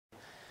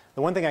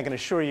The one thing I can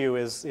assure you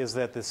is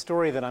that the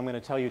story that I'm going to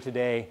tell you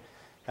today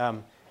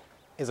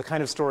is a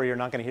kind of story you're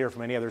not going to hear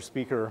from any other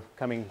speaker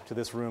coming to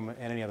this room at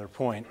any other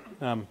point.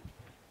 Let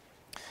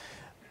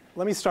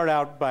me start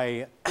out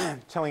by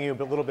telling you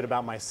a little bit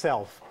about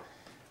myself.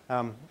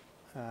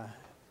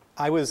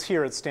 I was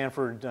here at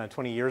Stanford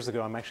 20 years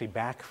ago. I'm actually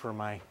back for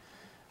my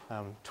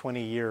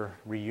 20-year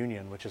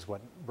reunion, which is what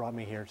brought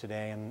me here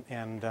today.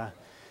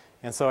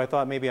 And so I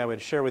thought maybe I would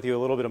share with you a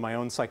little bit of my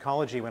own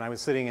psychology when I was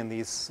sitting in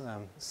these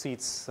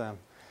seats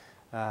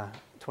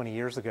 20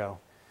 years ago.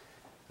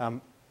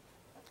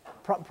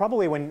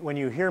 Probably when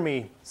you hear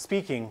me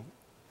speaking,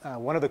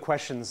 one of the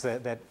questions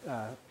that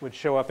would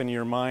show up in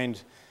your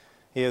mind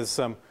is,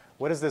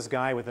 what is this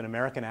guy with an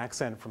American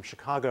accent from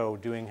Chicago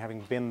doing,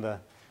 having been at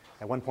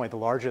one point the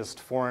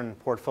largest foreign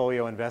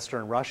portfolio investor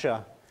in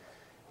Russia,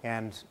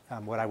 and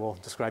what I will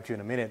describe to you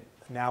in a minute,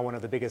 now one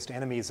of the biggest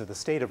enemies of the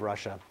state of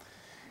Russia.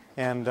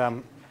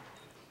 And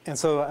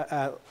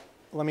so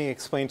let me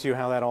explain to you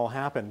how that all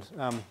happened.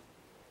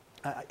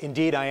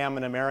 Indeed, I am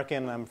an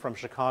American. I'm from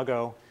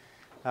Chicago,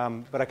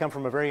 but I come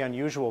from a very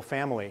unusual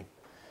family.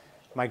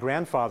 My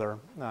grandfather,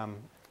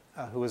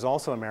 who was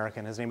also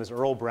American, his name is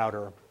Earl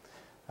Browder,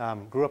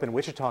 grew up in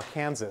Wichita,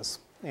 Kansas,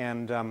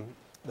 and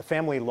the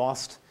family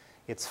lost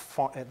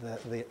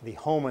the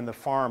home and the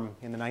farm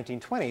in the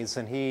 1920s,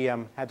 and he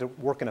had to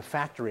work in a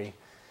factory.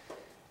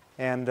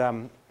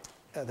 And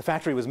the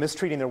factory was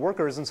mistreating their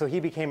workers, and so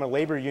he became a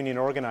labor union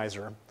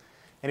organizer,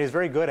 and he was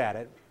very good at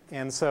it.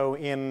 And so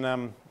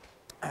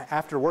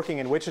after working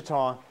in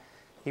Wichita,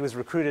 he was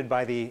recruited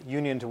by the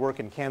union to work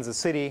in Kansas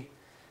City,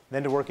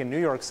 then to work in New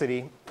York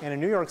City. And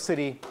in New York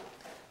City,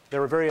 there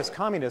were various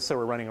communists that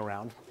were running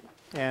around.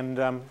 And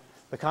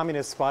the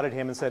communists spotted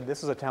him and said,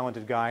 this is a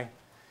talented guy.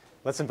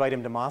 Let's invite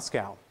him to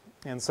Moscow.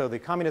 And so the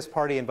Communist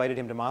Party invited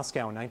him to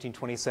Moscow in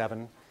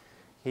 1927.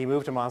 He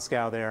moved to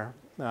Moscow there.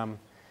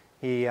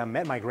 He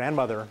met my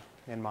grandmother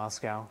in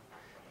Moscow,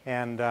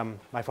 and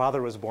my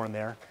father was born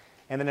there.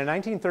 And then in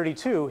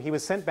 1932, he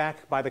was sent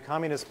back by the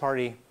Communist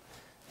Party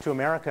to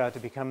America to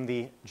become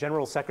the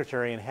General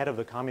Secretary and head of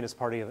the Communist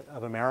Party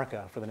of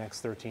America for the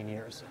next 13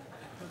 years.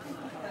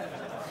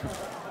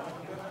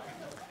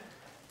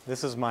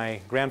 This is my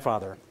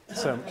grandfather.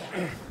 So,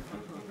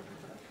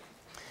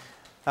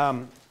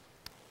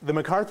 the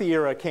McCarthy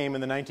era came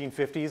in the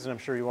 1950s, and I'm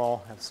sure you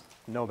all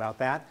know about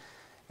that.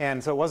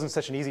 And so it wasn't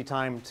such an easy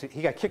time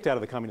he got kicked out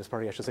of the Communist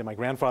Party, I should say, my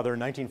grandfather, in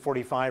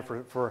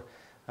 1945 for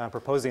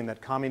proposing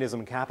that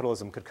communism and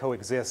capitalism could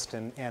coexist.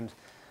 And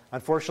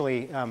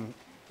unfortunately,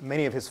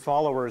 many of his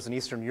followers in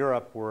Eastern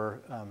Europe were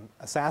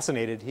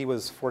assassinated. He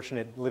was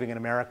fortunate living in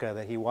America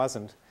that he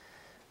wasn't.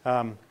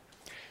 And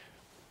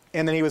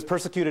then he was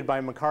persecuted by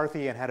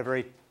McCarthy and had a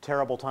very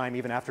terrible time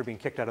even after being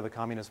kicked out of the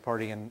Communist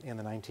Party in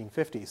the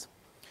 1950s.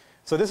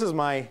 So this is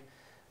my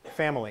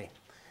family.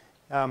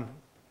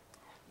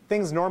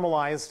 Things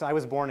normalized. I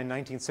was born in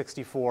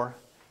 1964,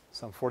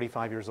 so I'm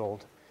 45 years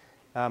old.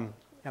 And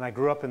I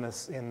grew up in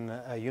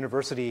a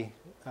university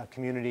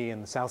community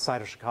in the south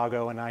side of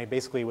Chicago, and I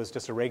basically was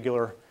just a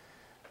regular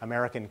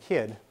American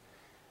kid.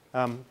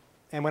 And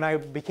when I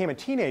became a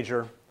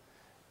teenager,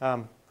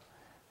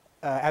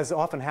 as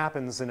often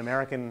happens in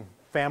American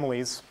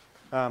families,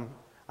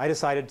 I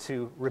decided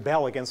to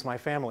rebel against my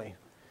family.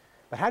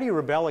 But how do you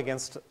rebel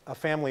against a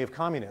family of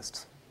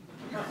communists?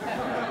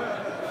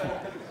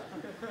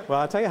 Well,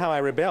 I'll tell you how I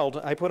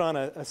rebelled. I put on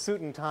a suit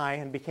and tie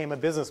and became a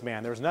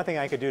businessman. There was nothing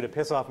I could do to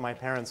piss off my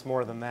parents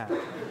more than that.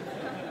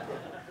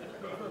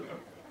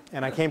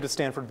 And I came to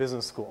Stanford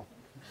Business School.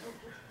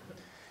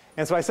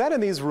 And so I sat in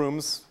these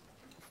rooms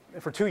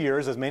for 2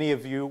 years, as many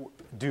of you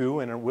do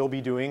and will be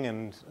doing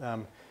and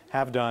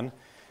have done.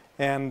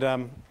 And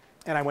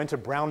I went to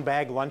brown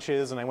bag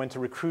lunches, and I went to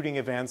recruiting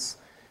events,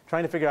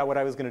 trying to figure out what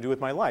I was going to do with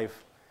my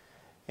life.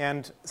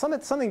 And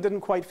something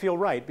didn't quite feel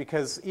right,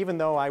 because even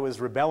though I was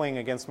rebelling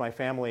against my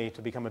family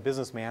to become a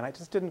businessman, I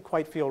just didn't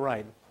quite feel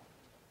right.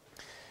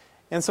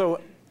 And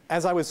so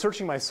as I was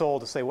searching my soul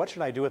to say, what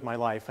should I do with my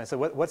life? I said,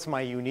 what's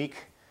my unique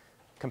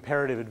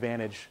comparative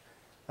advantage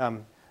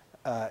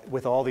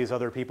with all these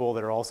other people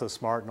that are also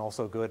smart and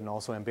also good and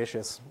also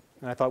ambitious?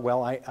 And I thought,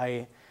 well,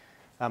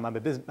 I'm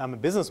a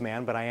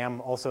businessman, but I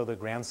am also the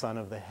grandson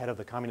of the head of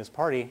the Communist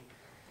Party.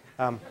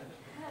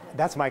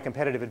 That's my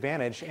competitive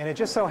advantage. And it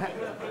just so happened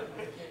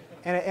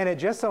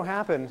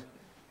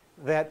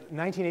that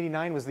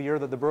 1989 was the year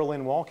that the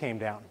Berlin Wall came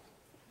down.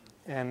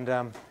 And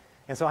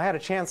so I had a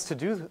chance to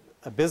do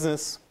a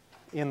business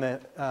in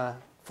the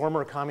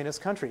former communist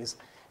countries.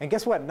 And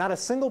guess what? Not a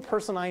single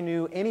person I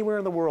knew anywhere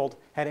in the world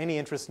had any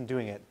interest in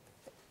doing it.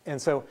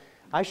 And so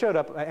I showed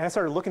up, and I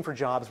started looking for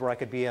jobs where I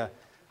could be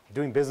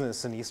doing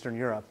business in Eastern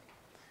Europe.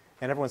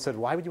 And everyone said,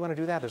 why would you want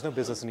to do that? There's no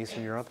business in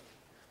Eastern Europe.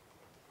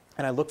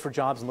 And I looked for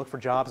jobs,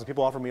 and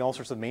people offered me all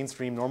sorts of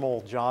mainstream,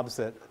 normal jobs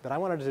that I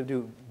wanted to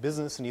do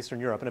business in Eastern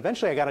Europe. And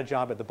eventually I got a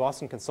job at the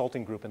Boston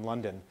Consulting Group in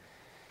London.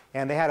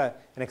 And they had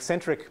an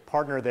eccentric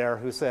partner there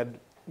who said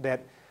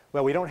that,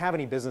 well, we don't have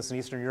any business in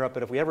Eastern Europe,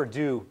 but if we ever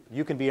do,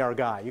 you can be our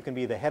guy. You can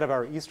be the head of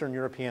our Eastern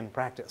European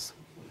practice.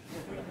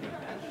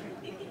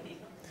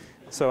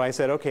 So I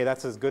said, okay,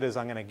 that's as good as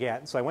I'm going to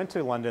get. So I went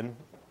to London.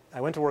 I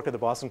went to work at the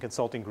Boston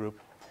Consulting Group.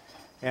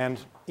 And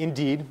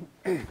indeed,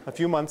 a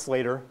few months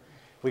later,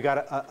 we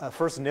got a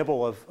first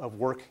nibble of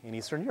work in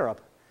Eastern Europe.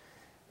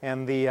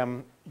 And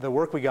the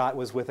work we got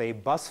was with a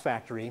bus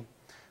factory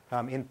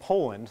in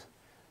Poland,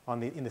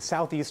 in the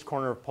southeast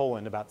corner of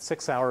Poland, about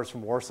 6 hours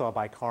from Warsaw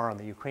by car on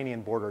the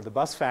Ukrainian border. The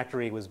bus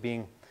factory was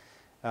being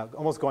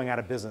almost going out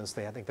of business.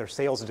 I think their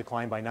sales had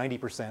declined by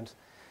 90%.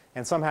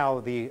 And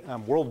somehow the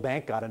World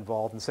Bank got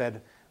involved and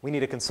said, we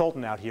need a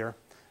consultant out here.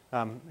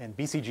 And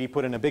BCG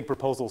put in a big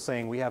proposal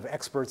saying, we have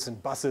experts in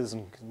buses,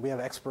 and we have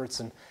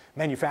experts in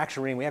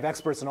manufacturing, we have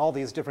experts in all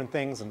these different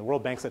things. And the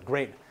World Bank said,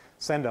 great,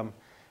 send them.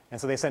 And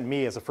so they sent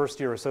me as a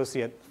first-year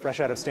associate, fresh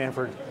out of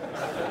Stanford.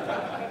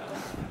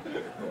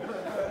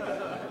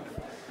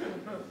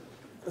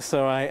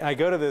 So I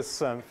go to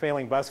this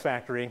failing bus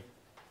factory,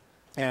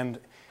 and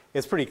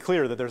it's pretty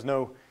clear that there's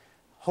no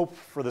hope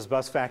for this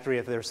bus factory.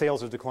 If their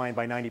sales have declined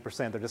by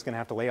 90%, they're just going to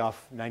have to lay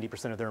off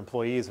 90% of their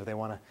employees if they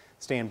want to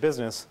stay in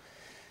business.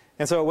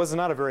 And so it was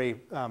not a very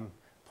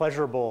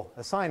pleasurable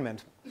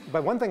assignment.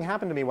 But one thing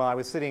happened to me while I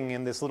was sitting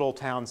in this little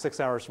town 6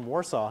 hours from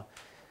Warsaw,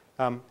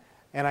 and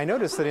I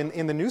noticed that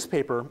in the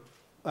newspaper,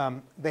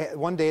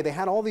 one day they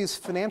had all these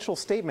financial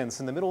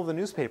statements in the middle of the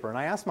newspaper. And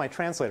I asked my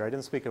translator, I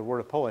didn't speak a word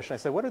of Polish, I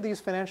said, what are these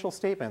financial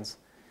statements?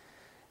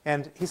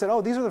 And he said,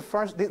 oh, these are the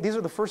first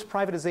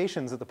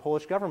privatizations that the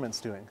Polish government's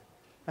doing.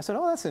 I said,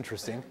 oh, that's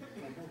interesting.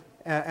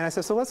 And I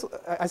said,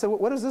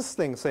 what does this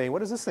thing say? What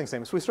does this thing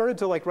say? So we started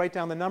to write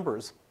down the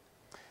numbers.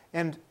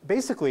 And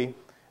basically,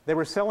 they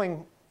were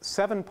selling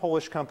 7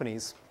 Polish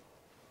companies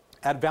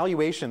at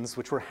valuations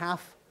which were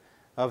half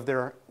of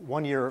their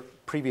 1-year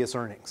previous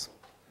earnings.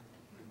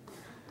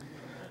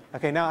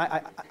 Okay,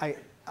 now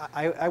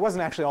I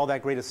wasn't actually all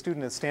that great a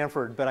student at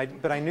Stanford, but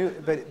I knew,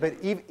 but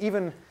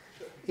even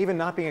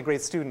not being a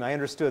great student, I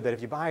understood that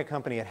if you buy a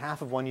company at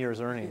half of 1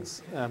 year's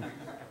earnings,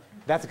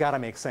 that's got to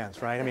make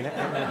sense, right? I mean,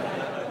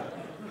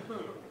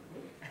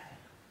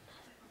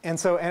 and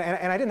so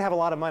I didn't have a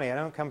lot of money. I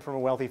don't come from a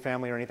wealthy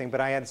family or anything,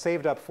 but I had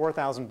saved up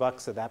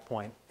 $4,000 at that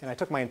point, and I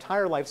took my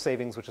entire life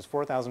savings, which is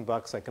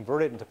 $4,000. I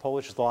converted it into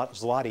Polish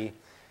zloty.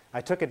 I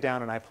took it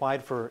down and I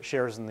applied for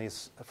shares in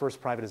these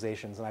first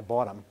privatizations, and I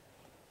bought them.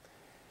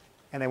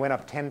 And they went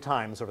up 10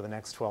 times over the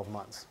next 12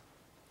 months.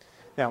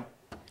 Now,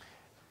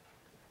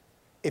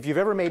 if you've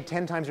ever made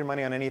 10 times your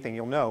money on anything,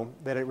 you'll know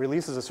that it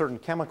releases a certain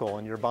chemical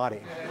in your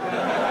body.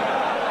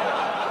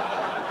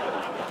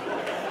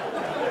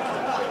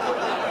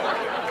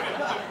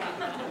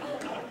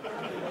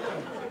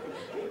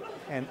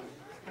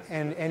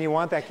 And you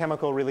want that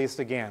chemical released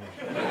again.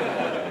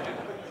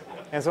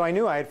 And so I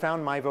knew I had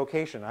found my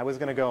vocation. I was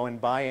going to go and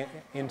buy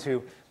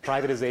into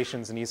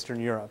privatizations in Eastern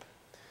Europe.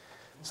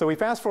 So we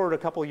fast forward a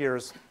couple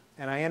years,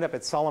 and I end up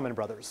at Salomon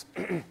Brothers.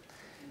 And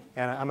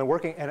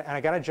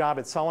I got a job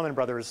at Salomon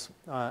Brothers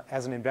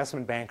as an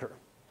investment banker.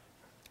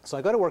 So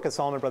I go to work at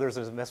Salomon Brothers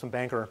as an investment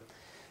banker,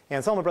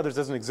 and Salomon Brothers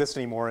doesn't exist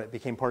anymore. It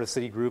became part of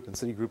Citigroup, and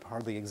Citigroup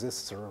hardly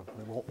exists or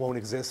won't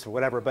exist or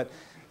whatever. But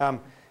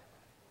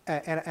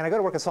and I go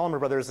to work at Salomon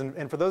Brothers,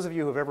 and for those of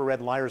you who have ever read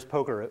Liar's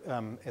Poker,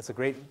 it's a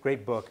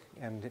great book,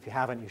 and if you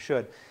haven't, you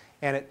should.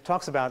 And it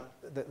talks about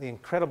the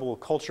incredible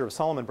culture of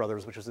Salomon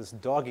Brothers, which is this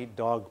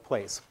dog-eat-dog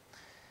place.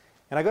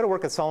 And I go to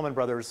work at Salomon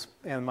Brothers,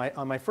 and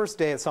on my first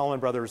day at Salomon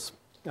Brothers,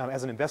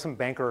 as an investment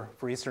banker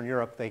for Eastern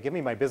Europe, they give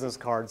me my business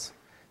cards,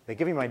 they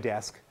give me my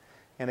desk,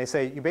 and they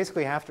say, you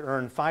basically have to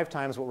earn 5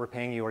 times what we're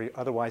paying you, or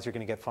otherwise you're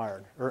going to get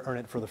fired, or earn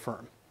it for the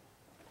firm.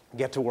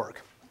 Get to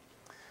work.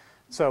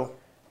 So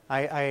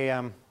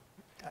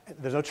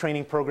there's no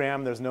training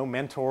program, there's no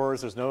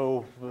mentors, there's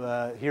no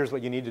here's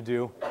what you need to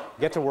do.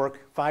 Get to work,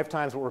 5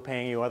 times what we're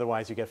paying you,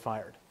 otherwise you get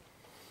fired.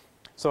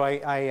 So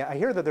I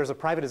hear that there's a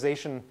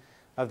privatization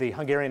of the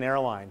Hungarian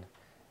airline,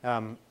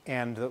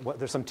 and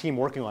there's some team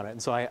working on it.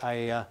 And so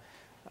I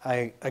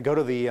go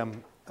to the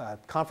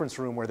conference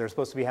room where they're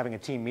supposed to be having a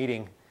team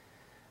meeting,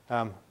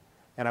 and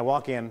I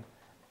walk in,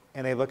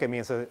 and they look at me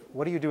and say,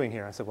 what are you doing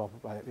here? I said, well,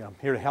 I'm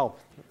here to help.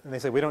 And they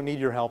said, we don't need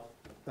your help.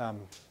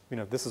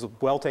 This is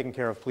well taken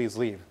care of, please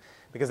leave.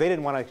 Because they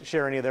didn't want to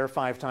share any of their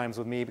 5 times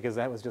with me, because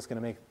that was just going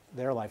to make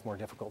their life more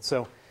difficult.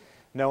 So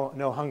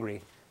no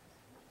Hungary.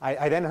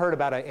 I then heard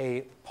about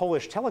a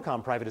Polish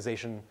telecom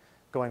privatization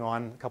going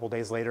on a couple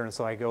days later, and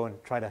so I go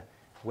and try to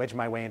wedge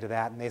my way into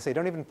that. And they say,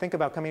 don't even think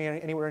about coming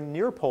anywhere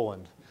near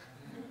Poland.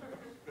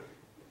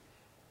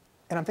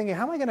 And I'm thinking,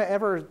 how am I going to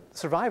ever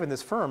survive in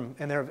this firm?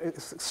 And they're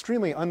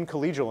extremely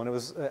uncollegial, and it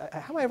was,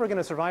 how am I ever going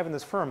to survive in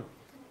this firm?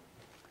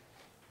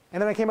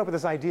 And then I came up with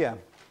this idea.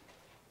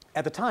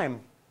 At the time,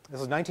 this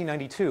was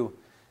 1992,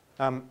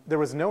 there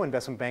was no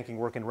investment banking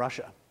work in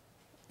Russia.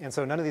 And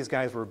so none of these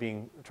guys were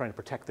trying to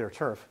protect their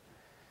turf.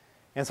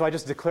 And so I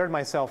just declared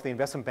myself the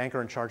investment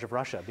banker in charge of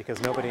Russia,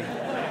 because nobody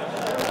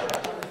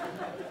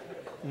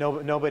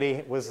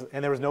was,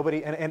 and there was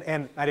nobody,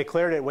 and I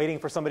declared it waiting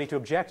for somebody to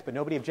object, but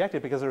nobody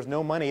objected because there was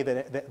no money,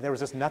 that there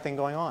was just nothing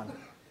going on.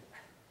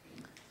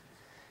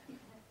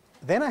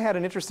 Then I had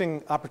an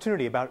interesting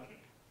opportunity. About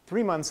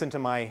 3 months into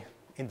my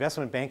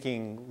investment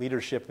banking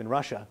leadership in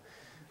Russia,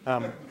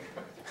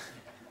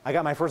 I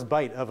got my first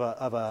bite of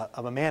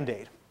a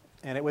mandate.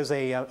 And it was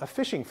a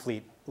fishing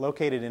fleet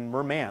located in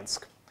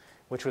Murmansk,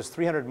 which was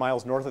 300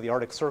 miles north of the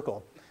Arctic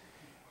Circle.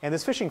 And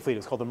this fishing fleet, it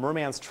was called the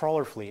Murmansk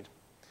Trawler Fleet,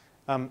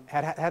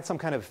 had some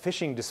kind of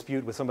fishing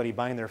dispute with somebody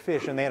buying their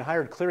fish, and they had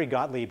hired Cleary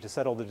Gottlieb to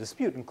settle the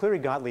dispute. And Cleary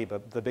Gottlieb,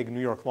 the big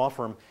New York law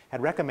firm,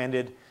 had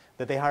recommended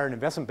that they hire an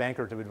investment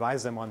banker to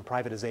advise them on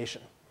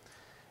privatization.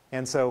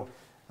 And so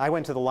I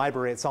went to the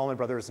library at Salomon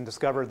Brothers and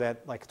discovered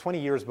that like 20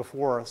 years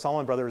before,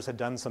 Salomon Brothers had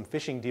done some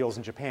fishing deals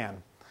in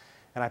Japan.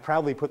 And I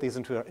proudly put these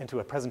into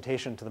a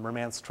presentation to the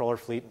Murmansk Trawler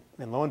Fleet.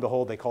 And lo and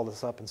behold, they called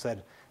us up and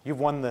said, "You've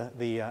won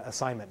the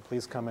assignment.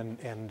 Please come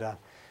and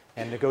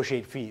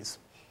negotiate fees."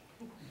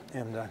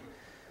 And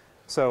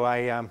so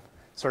I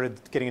started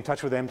getting in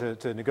touch with them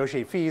to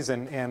negotiate fees.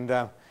 And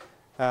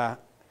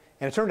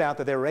it turned out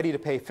that they were ready to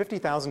pay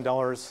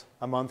 $50,000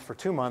 a month for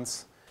 2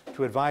 months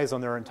to advise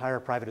on their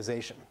entire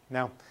privatization.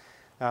 Now,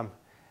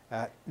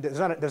 there's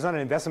not an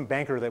investment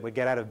banker that would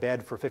get out of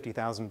bed for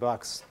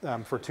 $50,000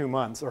 for 2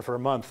 months or for a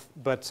month,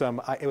 but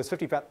it was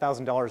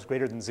 $50,000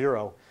 greater than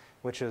zero,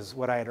 which is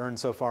what I had earned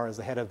so far as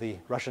the head of the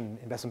Russian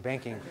investment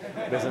banking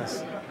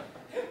business.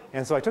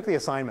 And so I took the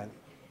assignment,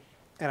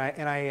 and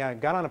I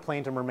got on a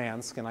plane to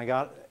Murmansk, and I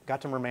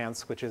got to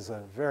Murmansk, which is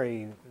a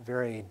very,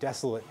 very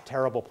desolate,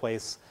 terrible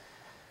place,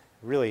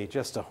 really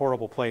just a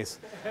horrible place.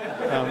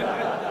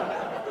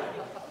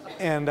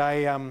 And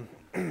I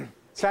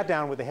sat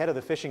down with the head of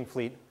the fishing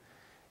fleet,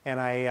 and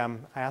I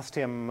asked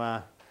him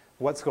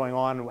what's going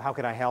on, how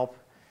could I help?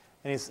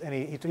 And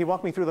he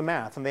walked me through the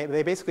math. And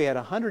they basically had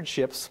 100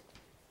 ships.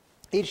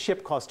 Each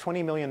ship cost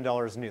 $20 million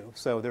new.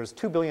 So there's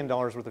 $2 billion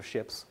worth of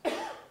ships,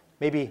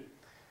 maybe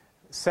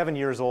 7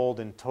 years old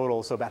in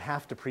total, so about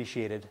half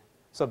depreciated.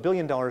 So $1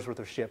 billion worth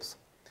of ships.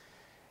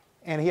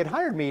 And he had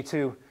hired me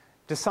to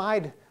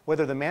decide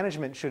whether the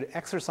management should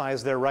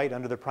exercise their right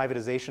under the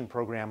privatization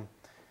program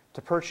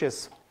to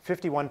purchase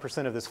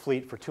 51% of this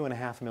fleet for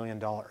 $2.5 million.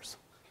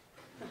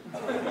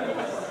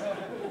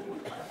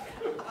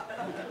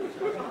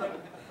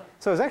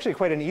 So it was actually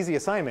quite an easy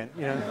assignment,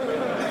 you know.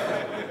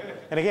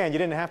 And again, you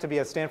didn't have to be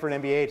a Stanford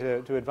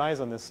MBA to advise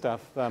on this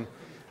stuff.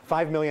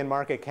 5 million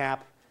market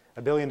cap,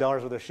 $1 billion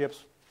worth of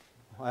ships.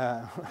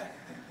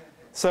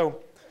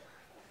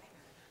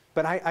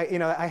 But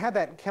I had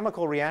that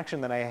chemical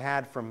reaction that I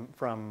had from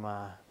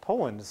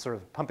Poland sort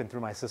of pumping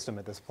through my system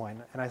at this point,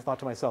 and I thought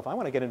to myself, I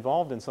want to get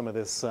involved in some of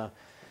this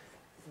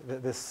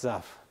this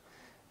stuff.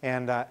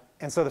 And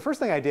so the first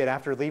thing I did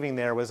after leaving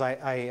there was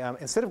I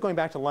instead of going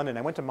back to London,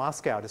 I went to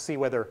Moscow to see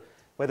whether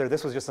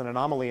this was just an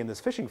anomaly in this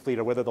fishing fleet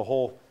or whether the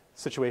whole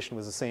situation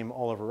was the same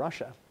all over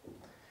Russia.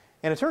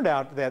 And it turned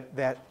out that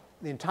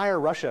the entire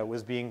Russia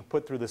was being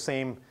put through the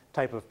same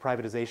type of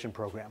privatization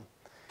program.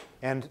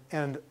 And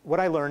what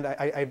I learned,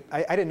 I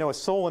didn't know a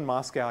soul in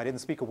Moscow. I didn't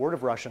speak a word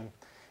of Russian.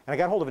 And I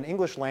got hold of an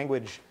English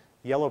language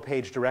yellow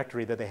page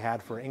directory that they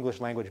had for English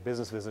language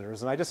business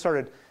visitors. And I just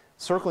started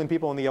circling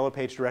people in the yellow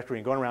page directory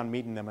and going around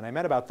meeting them. And I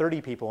met about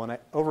 30 people. And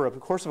over the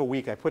course of a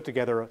week, I put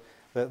together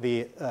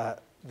the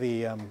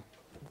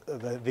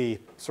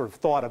sort of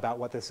thought about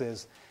what this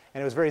is.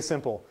 And it was very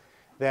simple,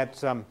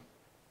 that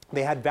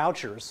they had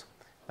vouchers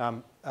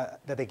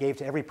that they gave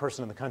to every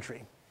person in the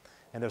country.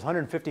 And there's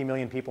 150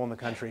 million people in the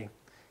country.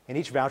 And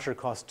each voucher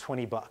cost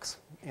 $20.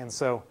 And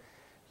so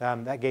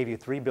that gave you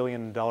 $3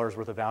 billion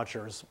worth of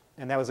vouchers.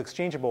 And that was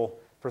exchangeable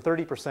for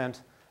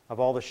 30% of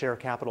all the share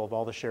capital of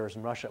all the shares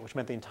in Russia, which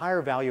meant the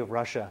entire value of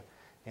Russia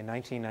in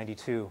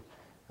 1992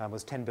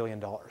 was $10 billion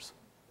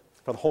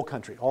for the whole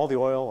country. All the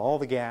oil, all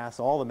the gas,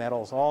 all the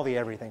metals, all the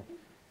everything,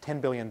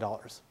 $10 billion.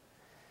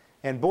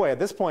 And boy, at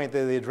this point, the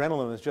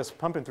adrenaline was just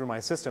pumping through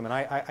my system.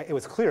 And it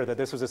was clear that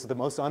this was just the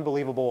most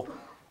unbelievable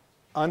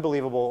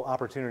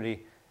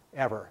opportunity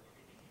ever.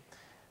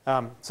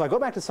 So I go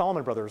back to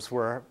Salomon Brothers,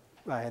 where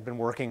I had been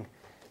working,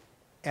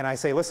 and I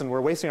say, listen,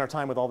 we're wasting our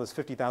time with all this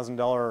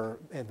 $50,000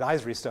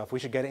 advisory stuff. We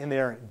should get in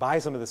there and buy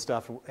some of this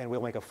stuff, and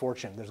we'll make a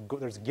fortune.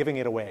 There's giving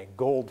it away,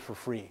 gold for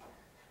free.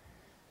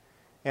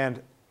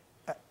 And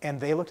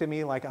they looked at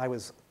me like I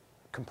was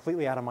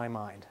completely out of my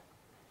mind.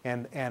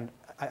 And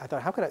I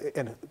thought, how could I?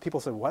 And people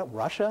said, what,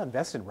 Russia?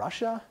 Invest in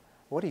Russia?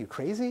 What, are you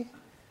crazy?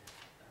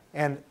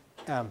 And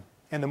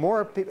the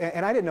more people,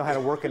 and I didn't know how to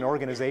work in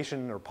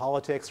organization or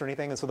politics or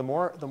anything, and so the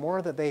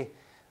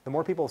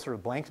more people sort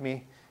of blanked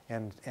me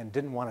and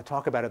didn't want to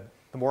talk about it,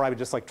 the more I would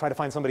just like try to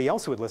find somebody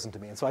else who would listen to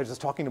me. And so I was just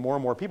talking to more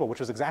and more people,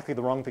 which was exactly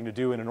the wrong thing to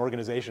do in an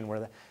organization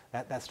where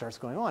that starts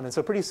going on. And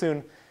so pretty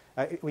soon,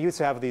 we used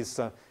to have these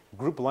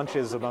group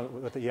lunches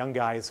with the young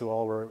guys who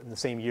all were in the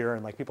same year,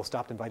 and like people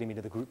stopped inviting me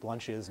to the group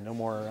lunches. No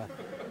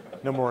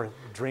more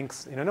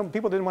drinks.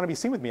 People didn't want to be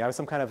seen with me. I was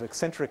some kind of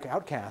eccentric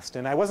outcast,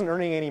 and I wasn't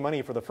earning any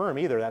money for the firm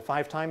either. That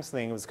 5 times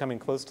thing was coming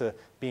close to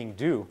being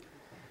due.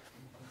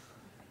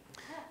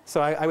 So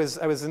I was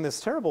in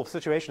this terrible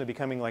situation of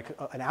becoming like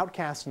an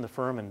outcast in the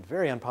firm and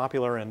very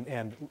unpopular,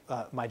 and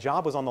my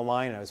job was on the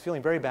line, and I was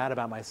feeling very bad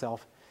about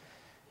myself.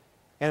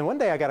 And one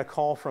day I got a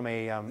call from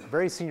a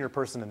very senior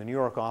person in the New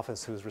York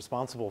office who was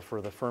responsible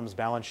for the firm's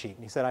balance sheet.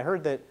 And he said, I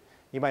heard that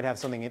you might have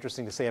something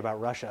interesting to say about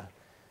Russia.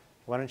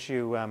 Why don't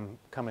you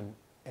come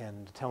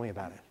and tell me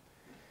about it?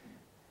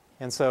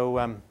 And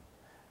so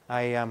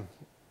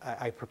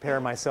I prepare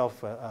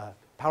myself a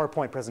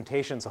PowerPoint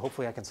presentation, so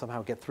hopefully I can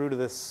somehow get through to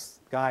this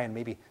guy and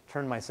maybe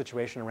turn my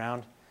situation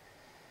around.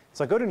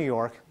 So I go to New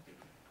York,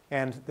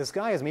 and this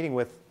guy I was meeting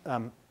with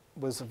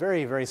was a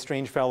very, very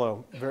strange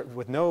fellow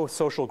with no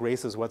social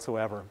graces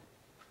whatsoever.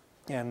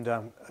 And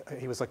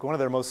he was like one of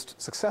their most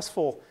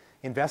successful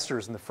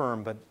investors in the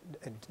firm, but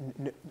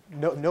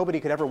nobody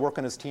could ever work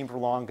on his team for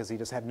long because he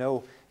just had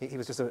he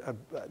was just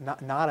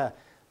not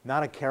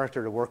a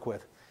character to work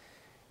with.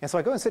 And so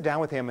I go and sit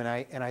down with him,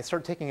 and I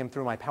start taking him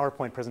through my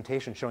PowerPoint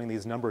presentation showing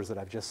these numbers that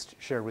I've just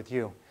shared with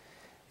you.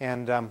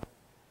 And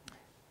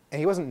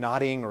he wasn't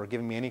nodding or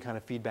giving me any kind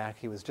of feedback.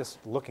 He was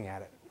just looking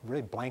at it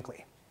really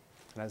blankly.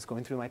 And I was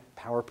going through my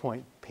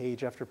PowerPoint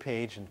page after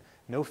page, and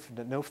no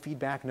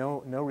feedback,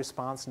 no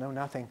response, no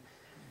nothing.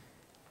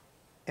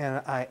 And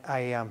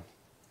I'm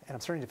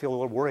starting to feel a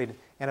little worried.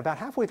 And about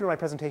halfway through my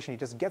presentation, he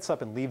just gets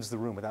up and leaves the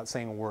room without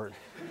saying a word.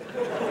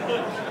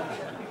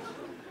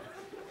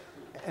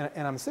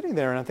 And I'm sitting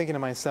there, and I'm thinking to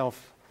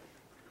myself,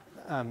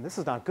 this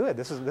is not good.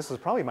 This is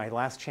probably my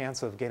last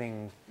chance of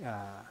getting,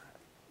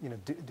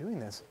 doing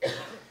this.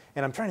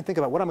 And I'm trying to think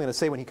about what I'm going to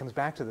say when he comes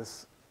back to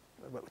this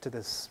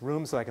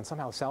room so I can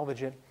somehow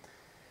salvage it.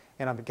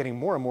 And I'm getting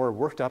more and more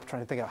worked up,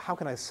 trying to think out how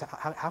can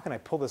I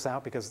pull this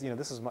out, because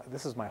this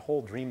is my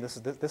whole dream. This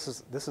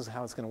is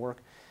how it's going to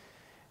work.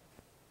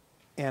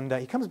 And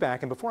he comes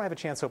back, and before I have a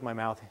chance to open my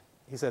mouth,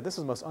 he said, "This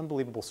is the most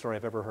unbelievable story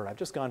I've ever heard. I've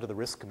just gone to the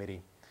risk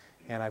committee,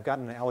 and I've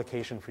gotten an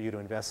allocation for you to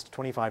invest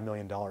 $25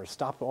 million.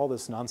 Stop all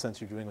this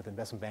nonsense you're doing with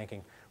investment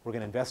banking. We're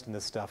going to invest in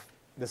this stuff.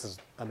 This is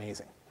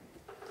amazing."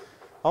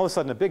 All of a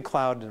sudden, a big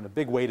cloud and a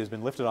big weight has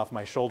been lifted off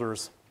my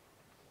shoulders.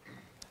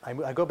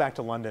 I go back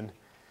to London,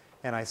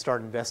 and I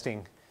start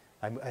investing.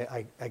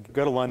 I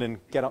go to London,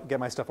 get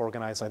my stuff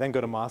organized. I then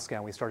go to Moscow,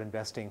 and we start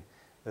investing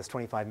this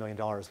 $25 million,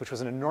 which was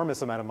an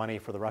enormous amount of money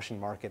for the Russian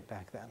market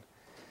back then.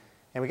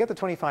 And we get the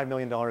 $25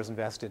 million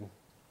invested.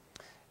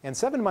 And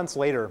 7 months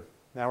later,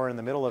 now we're in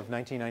the middle of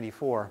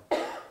 1994,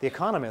 The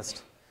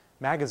Economist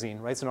magazine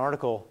writes an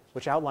article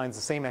which outlines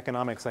the same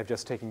economics I've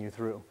just taken you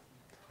through.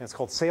 And it's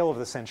called Sale of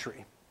the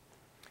Century.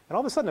 And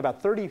all of a sudden,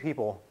 about 30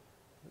 people,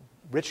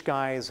 rich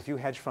guys, a few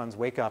hedge funds,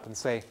 wake up and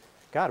say,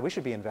 God, we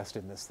should be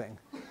invested in this thing.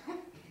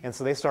 And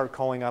so they start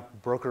calling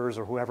up brokers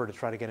or whoever to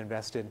try to get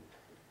invested.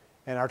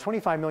 And our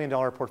 $25 million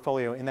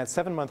portfolio in that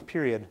 7-month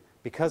period,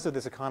 because of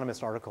this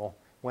Economist article,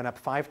 went up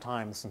 5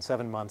 times in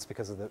 7 months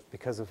because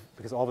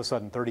all of a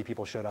sudden 30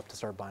 people showed up to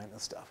start buying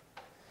this stuff.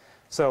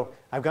 So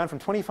I've gone from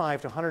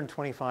 25 to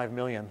 125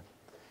 million.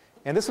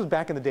 And this was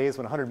back in the days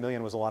when 100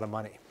 million was a lot of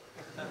money.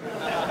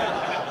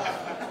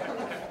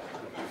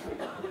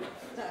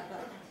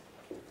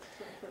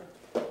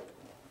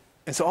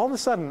 And so all of a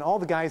sudden, all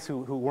the guys who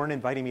weren't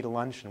inviting me to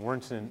lunch and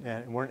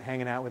weren't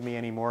hanging out with me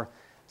anymore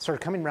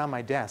started coming around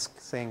my desk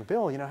saying,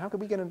 Bill, how could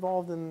we get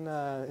involved in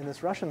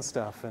this Russian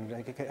stuff? And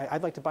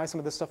I'd like to buy some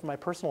of this stuff in my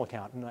personal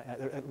account.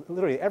 And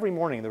literally every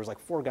morning there was like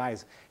 4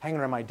 guys hanging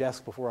around my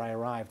desk before I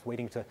arrived,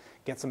 waiting to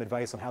get some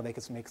advice on how they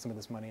could make some of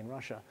this money in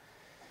Russia.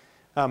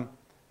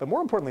 But more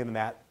importantly than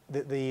that,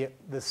 the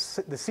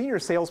senior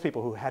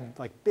salespeople who had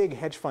like big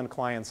hedge fund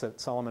clients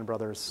at Salomon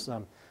Brothers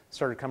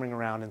started coming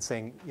around and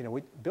saying,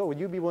 Bill, would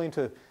you be willing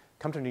to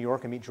come to New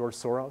York and meet George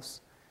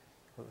Soros?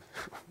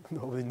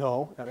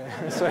 No.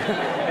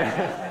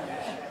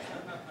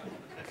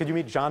 Could you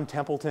meet John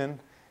Templeton,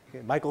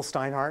 Michael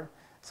Steinhardt?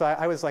 So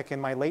I was like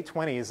in my late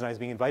 20s, and I was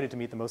being invited to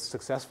meet the most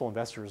successful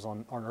investors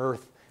on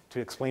earth to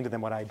explain to them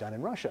what I had done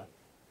in Russia.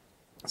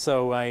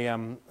 So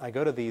I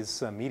go to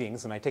these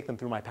meetings, and I take them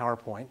through my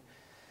PowerPoint.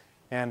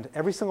 And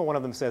every single one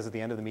of them says at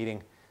the end of the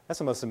meeting, that's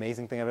the most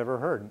amazing thing I've ever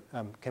heard.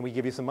 Can we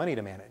give you some money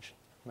to manage?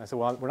 And I said,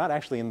 well, we're not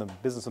actually in the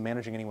business of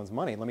managing anyone's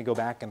money. Let me go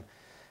back and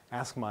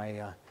ask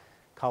my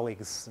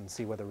colleagues and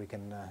see whether we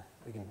can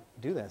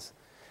do this.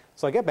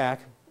 So I get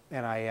back,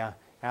 and I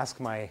ask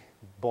my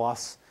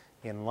boss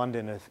in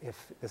London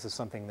if this is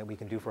something that we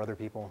can do for other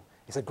people.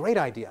 He said, great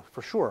idea,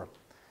 for sure.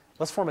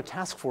 Let's form a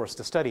task force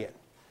to study it.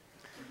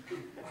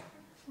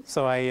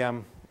 So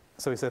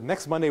he said,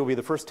 next Monday will be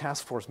the first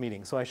task force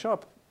meeting. So I show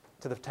up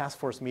to the task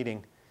force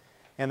meeting,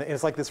 and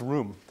it's like this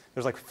room.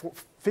 There's like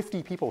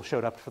 50 people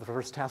showed up for the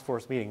first task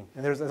force meeting,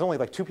 and there's only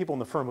like 2 people in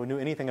the firm who knew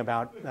anything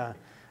about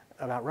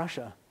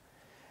Russia.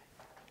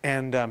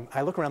 And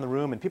I look around the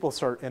room, and people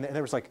and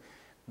there was like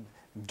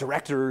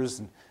directors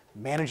and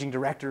managing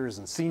directors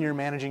and senior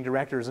managing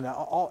directors, and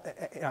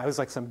I was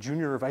like some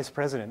junior vice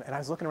president, and I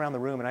was looking around the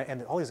room,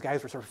 and all these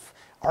guys were sort of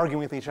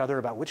arguing with each other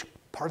about which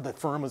part of the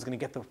firm was going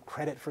to get the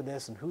credit for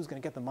this and who's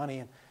going to get the money.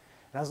 And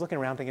I was looking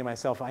around thinking to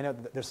myself, I know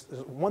that there's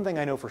one thing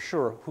I know for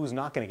sure, who's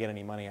not going to get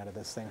any money out of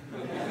this thing.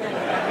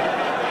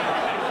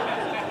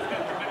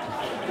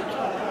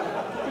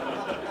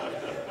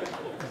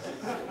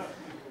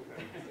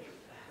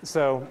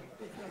 So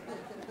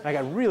And I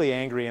got really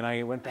angry, and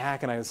I went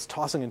back, and I was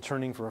tossing and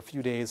turning for a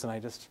few days, and I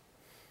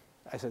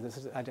said,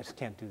 I just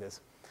can't do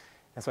this.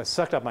 And so I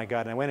sucked up my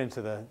gut, and I went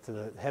into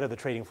the head of the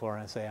trading floor,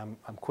 and I say, I'm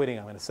quitting.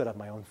 I'm going to set up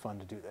my own fund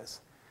to do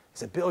this. He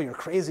said, Bill, you're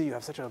crazy. You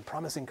have such a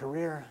promising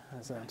career.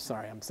 I said, I'm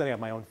sorry. I'm setting up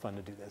my own fund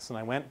to do this. And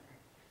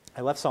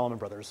I left Salomon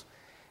Brothers,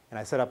 and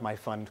I set up my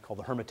fund called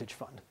the Hermitage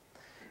Fund.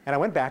 And I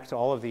went back to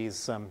all of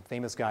these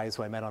famous guys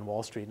who I met on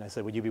Wall Street, and I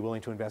said, would you be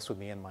willing to invest with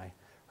me in my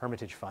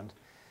Hermitage Fund?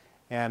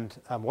 And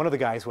one of the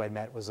guys who I'd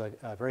met was a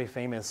very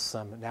famous,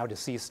 now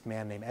deceased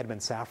man named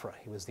Edmund Safra.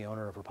 He was the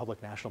owner of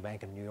Republic National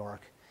Bank in New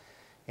York.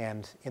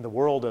 And in the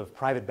world of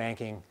private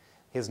banking,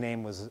 his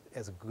name was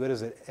as good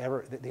as it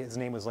ever. His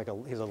name was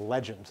he's a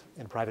legend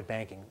in private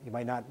banking. You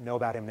might not know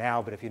about him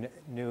now, but if you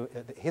knew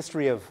the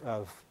history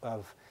of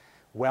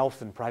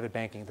wealth in private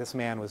banking, this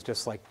man was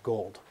just like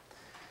gold.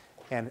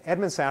 And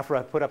Edmund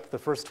Safra put up the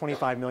first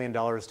 $25 million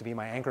to be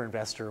my anchor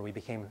investor. We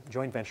became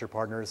joint venture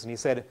partners. And he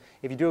said,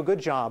 if you do a good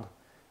job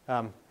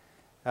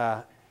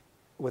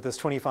with this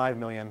 $25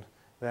 million,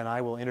 then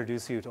I will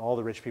introduce you to all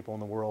the rich people in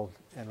the world,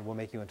 and we'll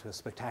make you into a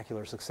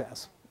spectacular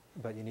success.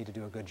 But you need to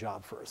do a good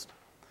job first.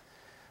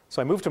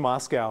 So I moved to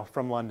Moscow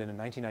from London in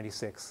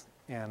 1996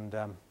 and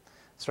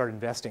started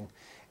investing.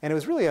 And it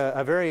was really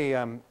a very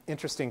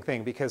interesting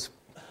thing because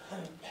in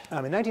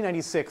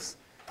 1996,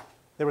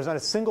 there was not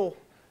a single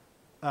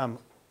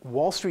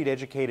Wall Street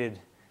educated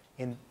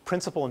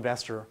principal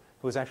investor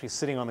who was actually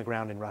sitting on the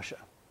ground in Russia.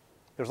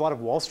 There was a lot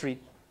of Wall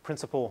Street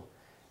principal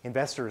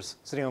investors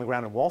sitting on the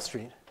ground in Wall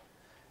Street,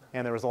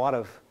 and there was a lot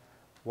of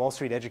Wall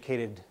Street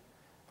educated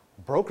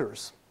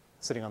brokers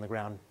sitting on the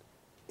ground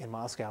in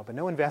Moscow, but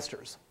no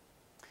investors.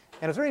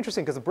 And it was very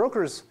interesting because the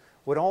brokers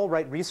would all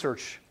write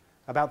research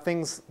about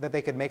things that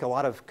they could make a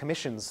lot of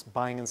commissions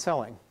buying and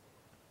selling.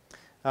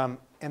 And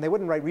they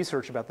wouldn't write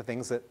research about the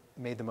things that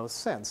made the most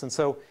sense. And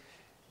so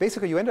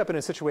basically you end up in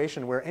a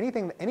situation where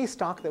any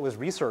stock that was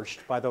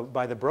researched by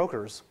the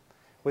brokers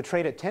would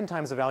trade at 10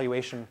 times the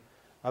valuation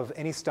of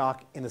any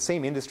stock in the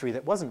same industry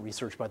that wasn't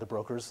researched by the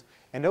brokers.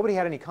 And nobody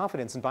had any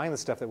confidence in buying the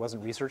stuff that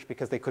wasn't researched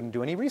because they couldn't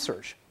do any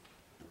research.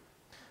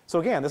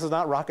 So again, this is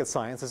not rocket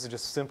science. This is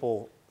just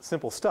simple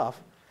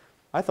stuff.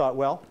 I thought,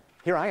 well,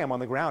 here I am on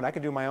the ground. I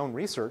can do my own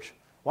research.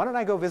 Why don't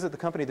I go visit the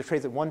company that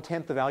trades at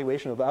 1/10 the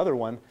valuation of the other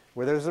one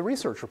where there's a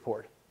research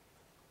report?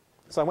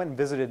 So I went and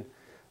visited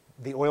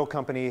the oil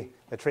company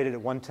that traded at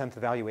 1/10 the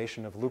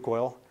valuation of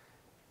Lukoil,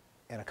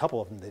 and a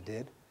couple of them that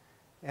did.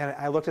 And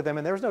I looked at them,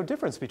 and there was no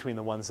difference between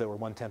the ones that were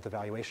 1/10 the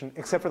valuation,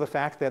 except for the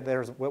fact that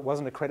there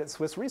wasn't a Credit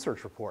Suisse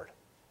research report.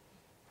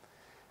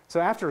 So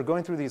after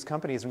going through these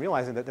companies and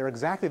realizing that they're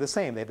exactly the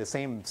same, they had the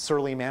same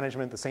surly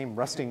management, the same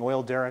rusting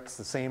oil derricks,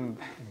 the same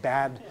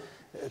bad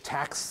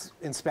tax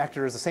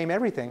inspectors, the same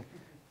everything,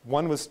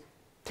 one was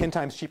 10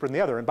 times cheaper than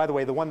the other. And by the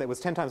way, the one that was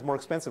 10 times more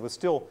expensive was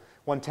still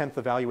 1/10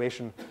 the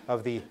valuation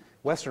of the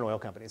Western oil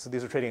companies. So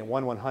these are trading at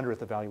 1/100th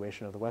the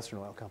valuation of the Western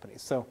oil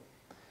companies. So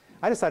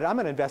I decided I'm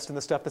going to invest in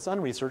the stuff that's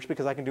unresearched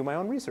because I can do my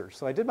own research.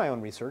 So I did my own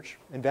research,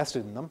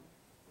 invested in them,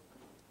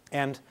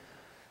 and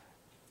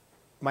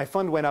my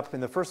fund went up in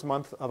the first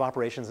month of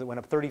operations. It went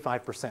up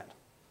 35%.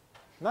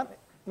 Not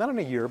in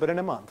a year, but in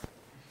a month.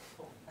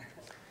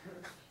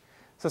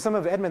 So some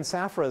of Edmund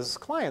Safra's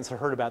clients had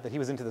heard about that he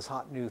was into this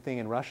hot new thing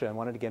in Russia and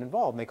wanted to get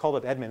involved. And they called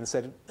up Edmund and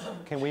said,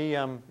 can we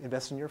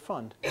invest in your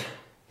fund? He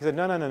said,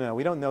 no,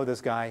 we don't know this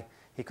guy.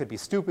 He could be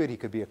stupid. He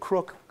could be a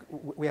crook.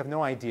 We have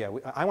no idea.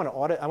 I want to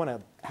audit. I want to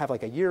have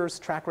like a year's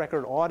track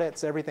record,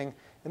 audits, everything,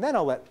 and then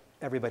I'll let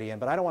everybody in.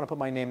 But I don't want to put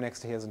my name next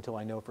to his until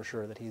I know for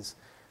sure that he's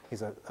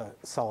a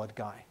solid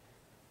guy.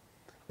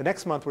 The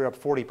next month, we were up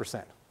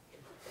 40%.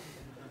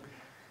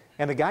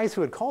 And the guys who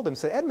had called him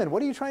said, Edmund,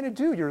 what are you trying to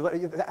do?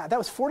 That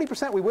was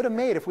 40% we would have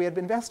made if we had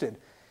invested.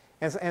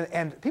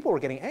 And people were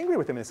getting angry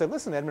with him and said,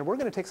 listen, Edmund, we're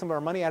going to take some of our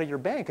money out of your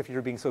bank if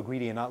you're being so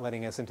greedy and not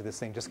letting us into this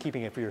thing, just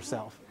keeping it for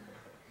yourself.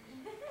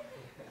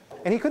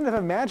 And he couldn't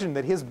have imagined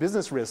that his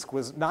business risk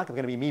was not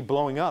going to be me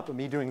blowing up and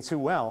me doing too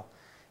well.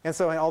 And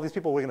so all these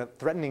people were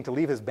threatening to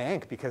leave his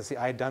bank because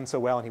I had done so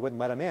well and he wouldn't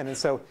let them in. And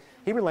so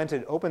he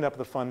relented, opened up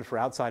the fund for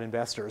outside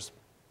investors.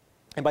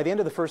 And by the end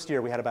of the first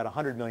year, we had about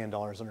 $100 million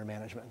under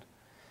management.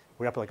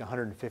 We were up like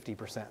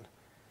 150%.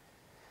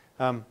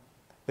 The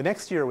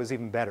next year was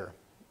even better.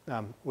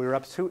 We were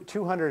up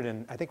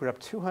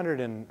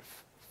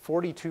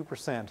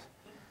 242%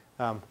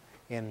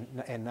 in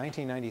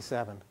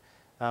 1997.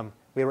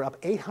 We were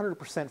up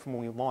 800% from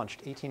when we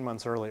launched 18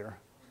 months earlier.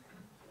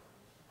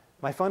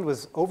 My fund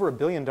was over $1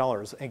 billion.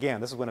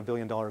 Again, this is when $1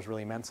 billion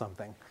really meant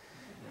something.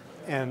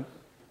 And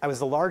I was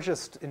the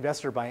largest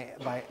investor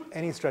by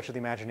any stretch of the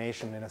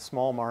imagination in a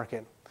small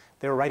market.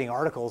 They were writing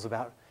articles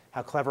about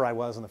how clever I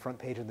was on the front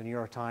page of the New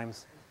York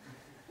Times.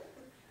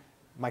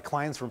 My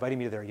clients were inviting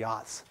me to their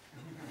yachts.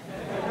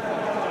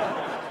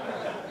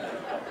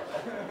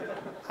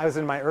 I was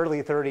in my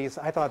early 30s.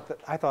 I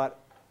thought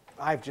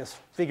I've just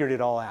figured it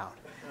all out.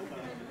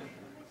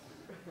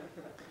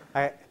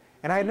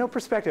 And I had no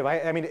perspective.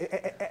 I mean,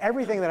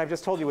 everything that I've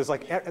just told you was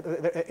like,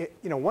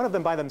 one of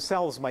them by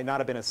themselves might not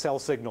have been a sell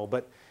signal,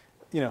 but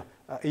a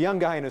young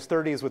guy in his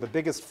 30s with the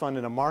biggest fund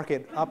in a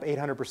market, up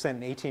 800%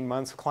 in 18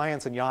 months,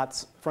 clients and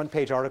yachts, front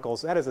page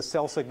articles. That is a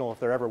sell signal if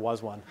there ever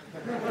was one.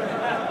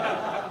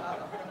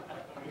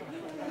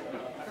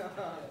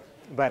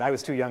 But I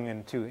was too young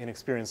and too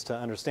inexperienced to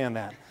understand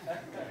that.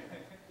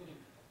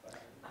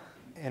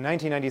 In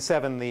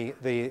 1997,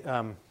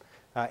 the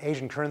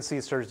Asian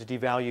currencies started to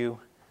devalue.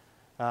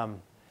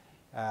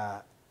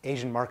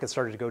 Asian markets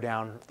started to go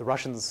down. The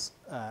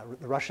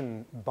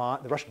Russian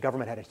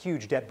government had a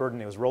huge debt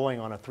burden. It was rolling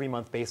on a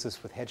 3-month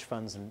basis with hedge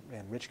funds and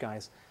rich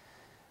guys,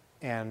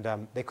 and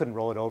they couldn't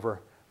roll it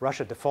over.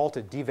 Russia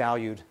defaulted,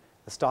 devalued.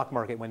 The stock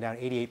market went down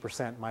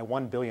 88%. My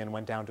 $1 billion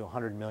went down to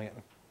 $100 million.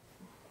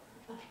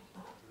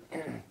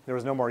 There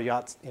was no more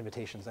yacht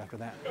invitations after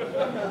that.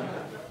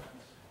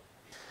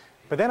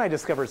 But then I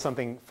discovered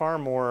something far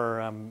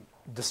more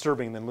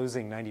disturbing than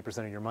losing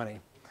 90% of your money,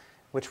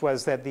 which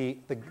was that the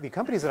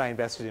companies that I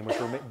invested in, which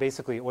were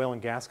basically oil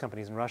and gas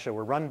companies in Russia,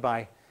 were run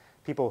by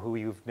people who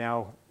who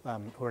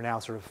are now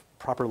sort of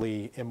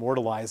properly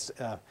immortalized,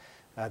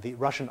 the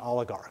Russian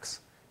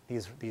oligarchs.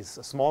 A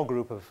small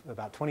group of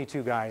about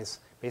 22 guys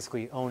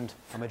basically owned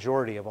a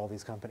majority of all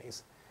these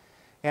companies.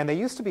 And they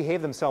used to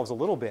behave themselves a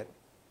little bit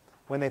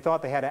when they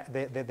thought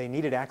they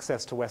needed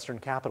access to Western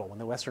capital, when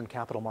the Western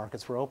capital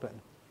markets were open.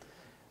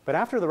 But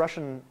after the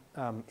Russian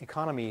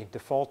economy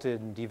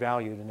defaulted and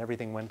devalued and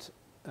everything went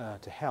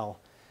to hell,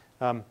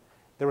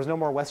 there was no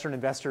more Western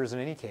investors in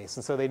any case.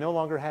 And so they no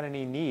longer had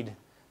any need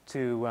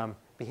to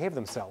behave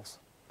themselves.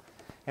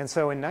 And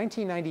so in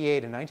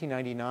 1998 and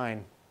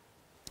 1999,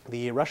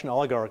 the Russian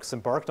oligarchs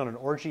embarked on an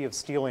orgy of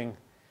stealing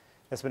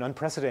that's been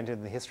unprecedented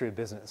in the history of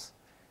business.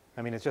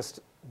 I mean, it's just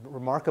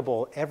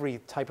remarkable. Every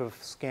type of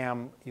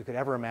scam you could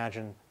ever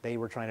imagine they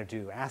were trying to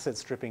do. Asset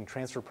stripping,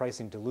 transfer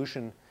pricing,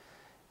 dilution,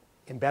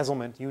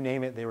 embezzlement, you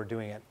name it, they were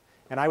doing it.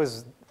 And I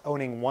was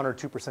owning 1 or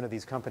 2% of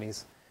these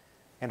companies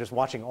and just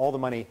watching all the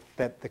money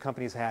that the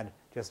companies had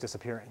just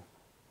disappearing.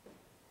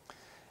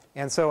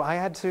 And so I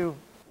had to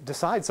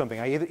decide something.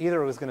 I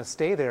either was going to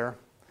stay there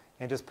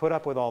and just put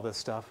up with all this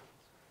stuff,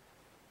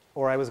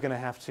 or I was going to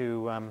have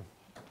to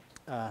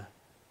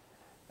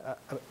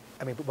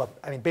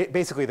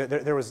basically,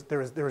 there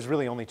was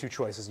really only 2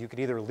 choices. You could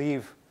either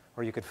leave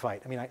or you could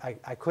fight. I mean,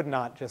 I could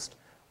not just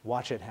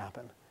watch it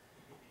happen.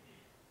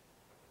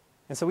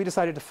 And so we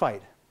decided to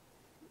fight.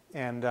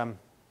 And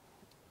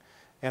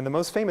the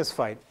most famous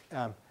fight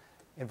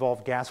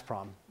involved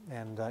Gazprom.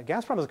 And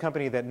Gazprom is a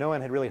company that no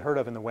one had really heard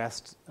of in the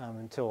West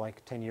until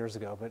like 10 years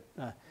ago.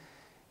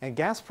 And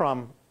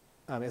Gazprom,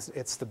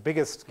 it's the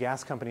biggest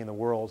gas company in the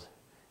world.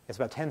 It's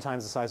about 10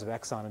 times the size of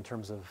Exxon in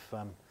terms of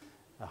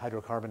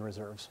hydrocarbon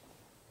reserves.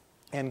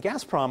 And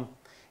Gazprom,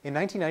 in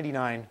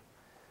 1999,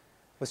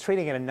 was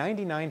trading at a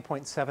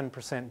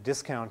 99.7%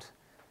 discount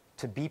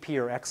to BP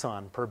or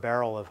Exxon per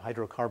barrel of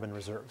hydrocarbon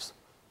reserves.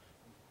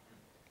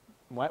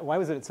 Why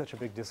was it at such a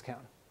big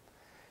discount?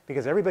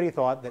 Because everybody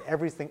thought that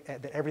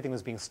everything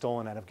was being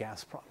stolen out of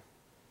Gazprom.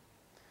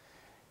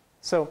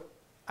 So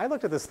I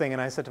looked at this thing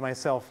and I said to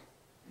myself,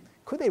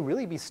 could they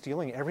really be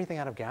stealing everything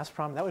out of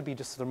Gazprom? That would be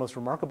just the most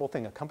remarkable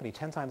thing, a company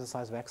 10 times the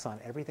size of Exxon,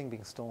 everything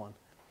being stolen.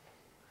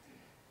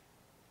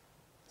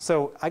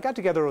 So I got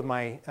together with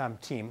my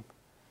team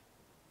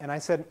and I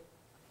said,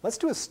 let's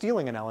do a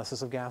stealing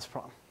analysis of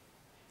Gazprom.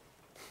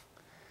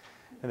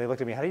 And they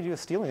looked at me, how do you do a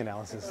stealing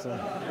analysis?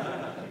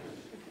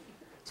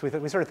 So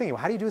we started thinking,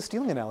 well, how do you do a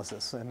stealing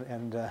analysis?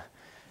 And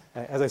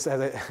as I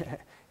said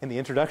in the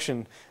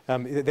introduction,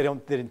 they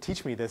didn't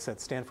teach me this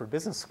at Stanford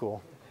Business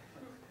School.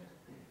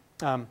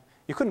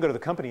 You couldn't go to the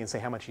company and say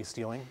how much you're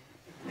stealing,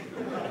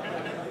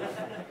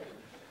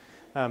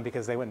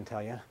 because they wouldn't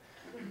tell you.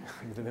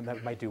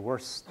 That might do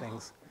worse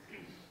things.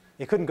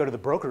 You couldn't go to the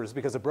brokers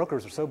because the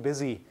brokers are so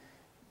busy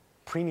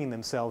preening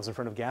themselves in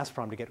front of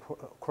Gazprom to get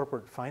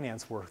corporate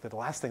finance work that the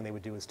last thing they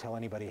would do is tell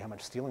anybody how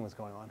much stealing was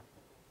going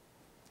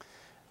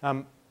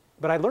on.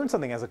 But I learned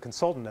something as a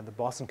consultant at the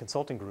Boston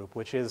Consulting Group,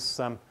 which is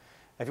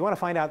if you want to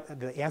find out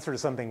the answer to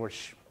something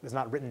which is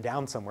not written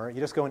down somewhere, you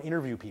just go and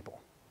interview people.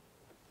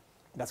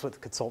 That's what the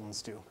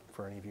consultants do,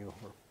 for any of you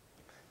who are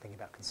thinking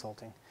about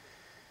consulting.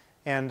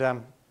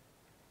 And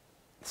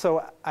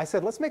so I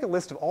said, let's make a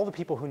list of all the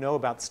people who know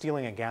about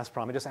stealing at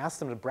Gazprom and just ask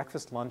them to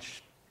breakfast,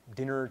 lunch,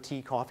 dinner,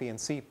 tea, coffee, and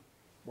see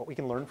what we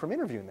can learn from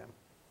interviewing them.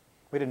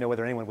 We didn't know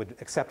whether anyone would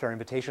accept our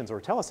invitations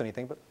or tell us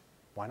anything, but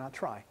why not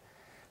try?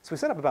 So we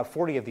set up about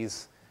 40 of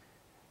these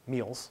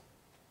meals,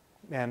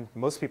 and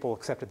most people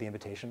accepted the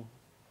invitation.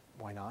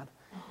 Why not?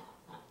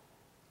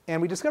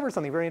 And we discovered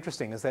something very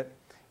interesting, is that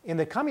in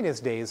the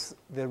communist days,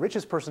 the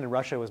richest person in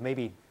Russia was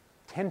maybe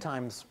 10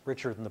 times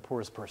richer than the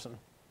poorest person.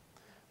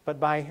 But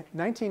by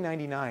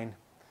 1999,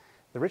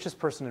 the richest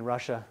person in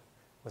Russia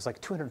was like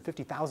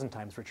 250,000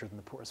 times richer than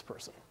the poorest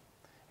person.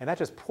 And that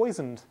just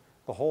poisoned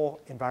the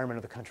whole environment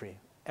of the country.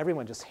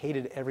 Everyone just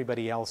hated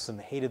everybody else and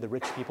hated the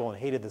rich people and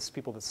hated the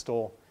people that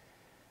stole.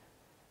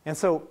 And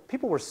so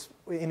people were,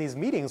 in these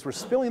meetings, were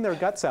spilling their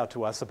guts out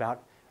to us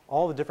about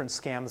all the different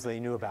scams they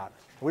knew about.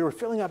 We were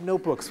filling up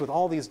notebooks with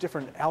all these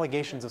different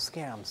allegations of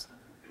scams.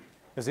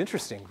 It was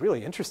interesting,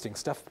 really interesting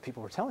stuff that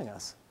people were telling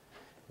us.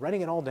 Writing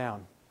it all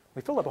down.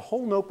 We filled up a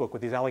whole notebook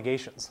with these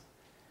allegations.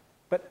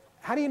 But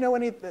how do you know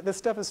any of this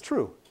stuff is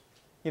true?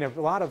 You know, a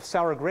lot of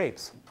sour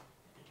grapes.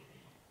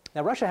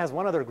 Now, Russia has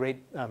one other great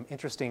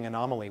interesting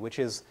anomaly, which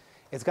is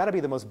it's got to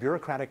be the most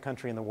bureaucratic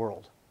country in the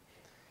world.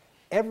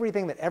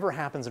 Everything that ever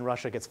happens in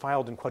Russia gets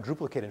filed and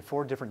quadruplicated in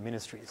 4 different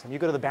ministries. And you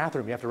go to the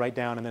bathroom, you have to write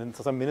down, and then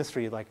some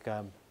ministry like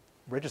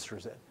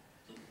registers it.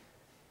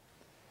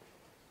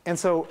 And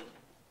so,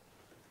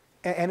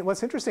 and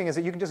what's interesting is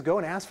that you can just go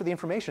and ask for the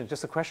information. It's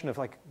just a question of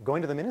like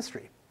going to the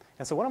ministry.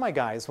 And so one of my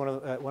guys, one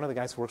of the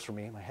guys who works for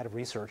me, my head of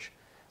research,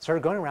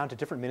 started going around to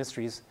different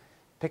ministries,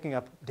 picking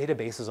up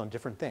databases on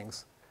different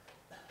things.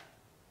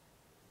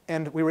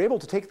 And we were able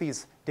to take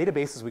these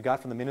databases we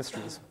got from the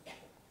ministries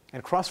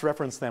and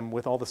cross-reference them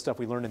with all the stuff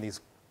we learned in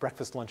these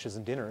breakfast, lunches,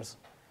 and dinners.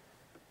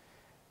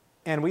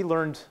 And we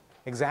learned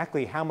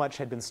exactly how much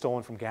had been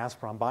stolen from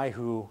Gazprom, by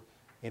who,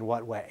 in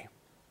what way.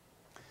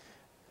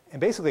 And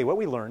basically what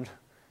we learned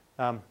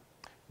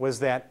was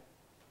that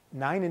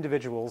 9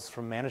 individuals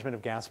from management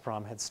of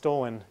Gazprom had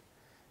stolen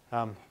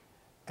an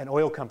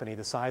oil company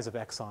the size of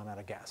Exxon out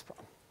of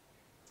Gazprom.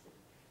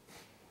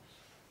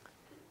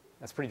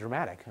 That's pretty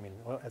dramatic. I mean,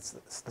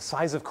 it's the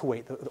size of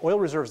Kuwait. The oil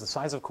reserves the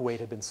size of Kuwait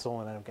had been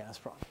stolen out of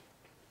Gazprom.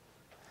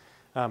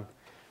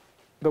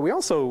 But we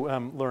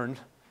also learned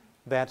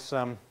that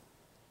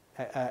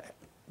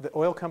the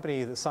oil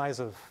company the size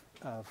of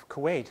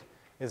Kuwait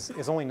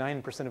is only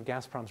 9% of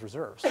Gazprom's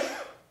reserves.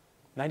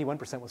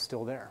 91% was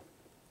still there.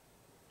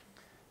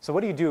 So what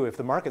do you do if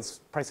the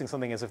market's pricing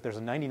something as if there's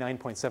a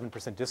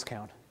 99.7%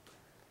 discount,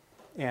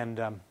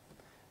 and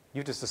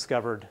you've just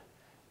discovered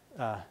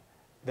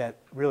that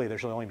really there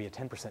should only be a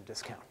 10%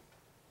 discount?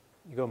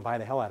 You go and buy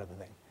the hell out of the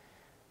thing.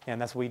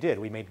 And that's what we did.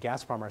 We made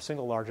Gazprom our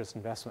single largest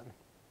investment.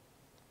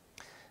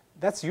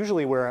 That's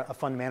usually where a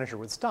fund manager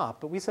would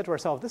stop, but we said to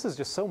ourselves, this is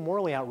just so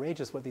morally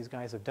outrageous what these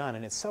guys have done,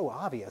 and it's so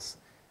obvious.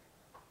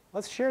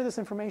 Let's share this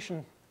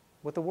information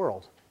with the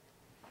world.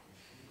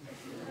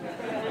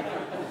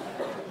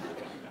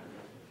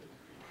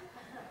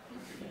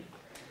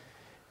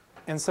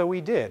 And so we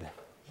did.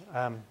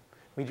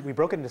 We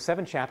broke it into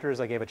 7 chapters.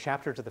 I gave a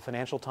chapter to the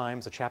Financial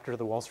Times, a chapter to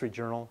the Wall Street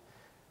Journal,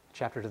 a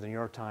chapter to the New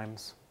York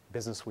Times,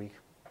 Business Week.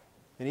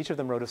 And each of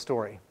them wrote a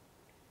story.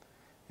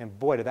 And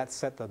boy, did that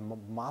set the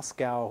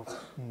Moscow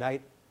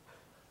night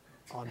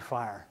on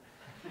fire.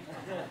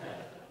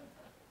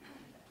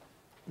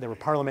 There were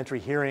parliamentary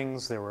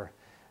hearings, there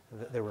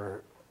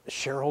were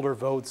shareholder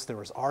votes, there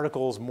was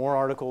articles,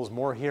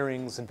 more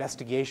hearings,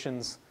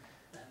 investigations.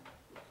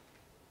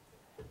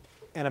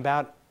 And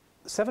about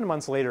 7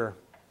 months later,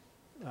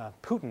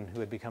 Putin, who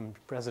had become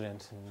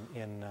president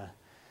in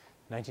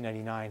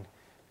 1999,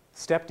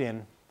 stepped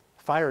in,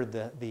 fired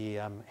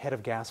the head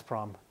of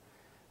Gazprom,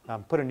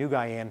 put a new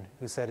guy in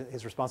who said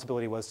his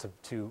responsibility was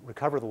to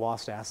recover the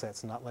lost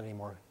assets and not let any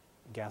more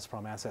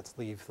Gazprom assets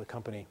leave the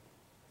company.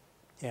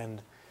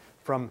 And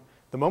from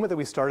the moment that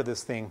we started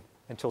this thing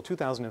until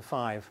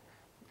 2005,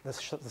 the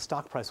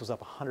stock price was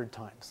up 100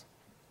 times.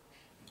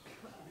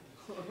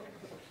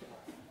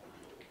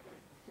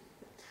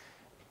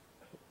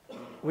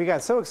 We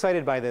got so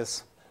excited by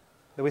this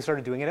that we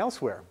started doing it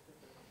elsewhere.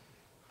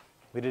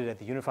 We did it at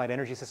the Unified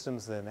Energy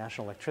Systems, the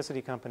national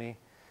electricity company.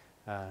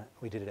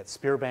 We did it at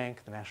Sberbank,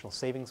 the national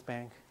savings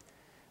bank.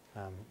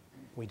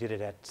 We did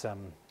it at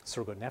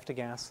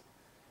Surgutneftegas.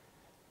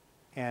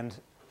 And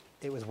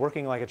it was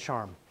working like a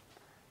charm.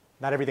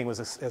 Not everything was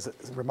as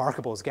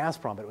remarkable as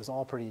Gazprom, but it was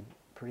all pretty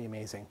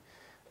amazing.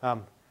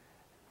 The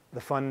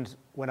fund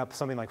went up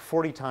something like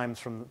 40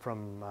 times we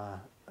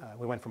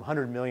went from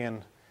 100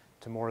 million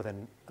to more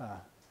than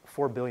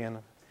 4 billion.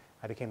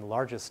 I became the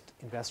largest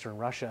investor in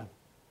Russia.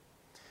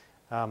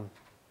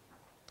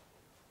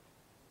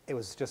 It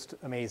was just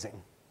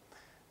amazing.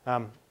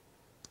 And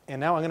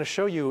now I'm going to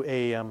show you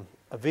a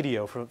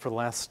video for the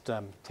last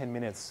 10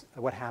 minutes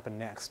of what happened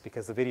next,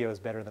 because the video is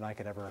better than I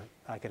could ever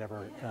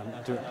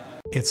do it.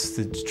 It's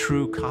the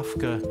true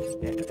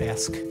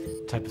Kafka-esque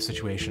type of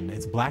situation.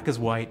 It's black as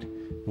white,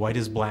 white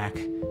as black.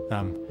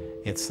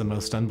 It's the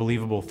most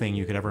unbelievable thing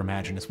you could ever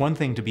imagine. It's one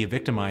thing to be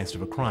victimized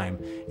of a crime.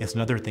 It's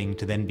another thing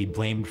to then be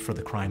blamed for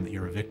the crime that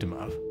you're a victim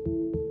of.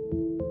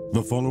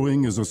 The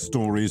following is a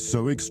story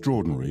so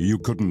extraordinary you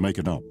couldn't make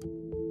it up.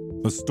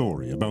 A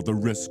story about the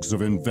risks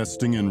of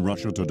investing in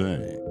Russia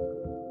today.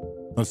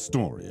 A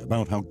story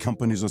about how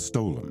companies are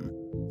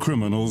stolen,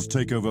 criminals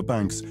take over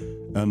banks,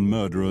 and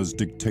murderers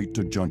dictate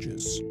to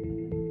judges.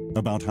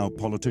 About how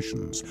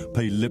politicians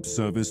pay lip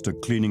service to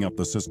cleaning up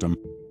the system,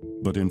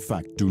 but in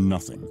fact do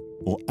nothing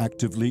or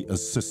actively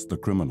assist the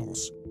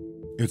criminals.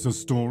 It's a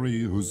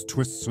story whose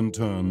twists and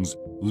turns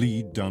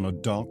lead down a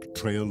dark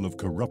trail of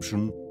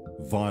corruption,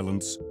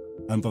 violence,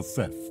 and the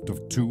theft of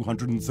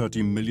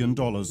 $230 million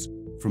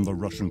from the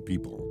Russian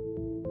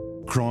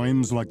people.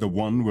 Crimes like the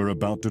one we're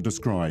about to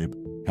describe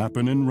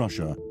happen in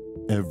Russia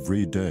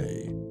every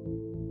day.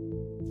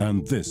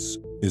 And this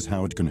is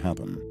how it can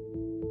happen.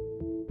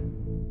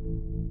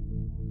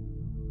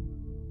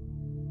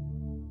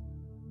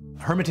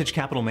 Hermitage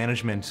Capital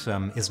Management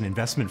is an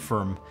investment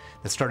firm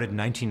that started in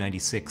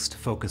 1996 to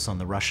focus on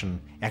the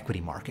Russian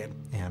equity market.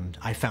 And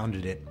I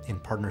founded it in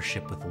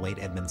partnership with the late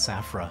Edmund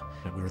Safra.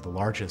 We were the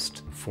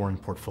largest foreign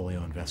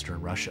portfolio investor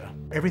in Russia.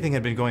 Everything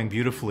had been going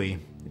beautifully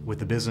with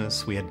the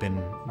business. We had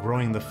been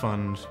growing the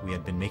fund. We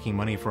had been making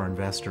money for our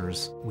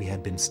investors. We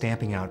had been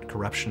stamping out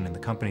corruption in the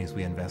companies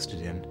we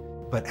invested in.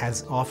 But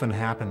as often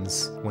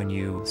happens when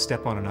you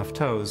step on enough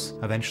toes,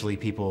 eventually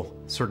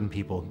certain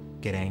people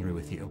get angry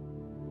with you.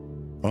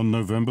 On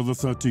November the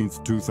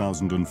 13th,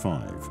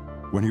 2005,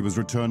 when he was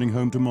returning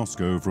home to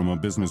Moscow from a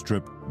business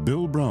trip,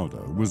 Bill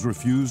Browder was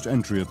refused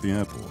entry at the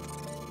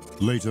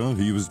airport. Later,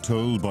 he was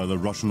told by the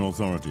Russian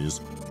authorities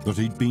that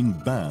he'd been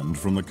banned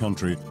from the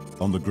country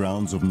on the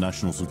grounds of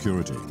national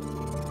security.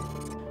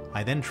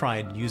 I then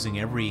tried using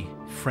every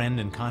friend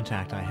and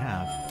contact I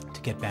have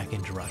to get back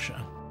into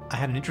Russia. I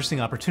had an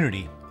interesting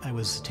opportunity. I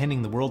was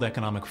attending the World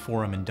Economic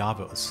Forum in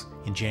Davos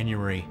in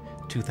January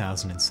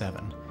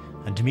 2007.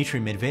 And Dmitry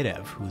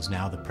Medvedev, who is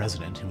now the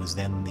president, who was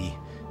then the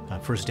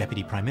first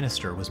deputy prime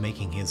minister, was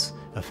making his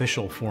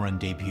official foreign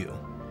debut.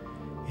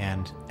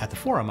 And at the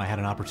forum, I had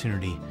an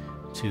opportunity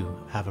to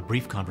have a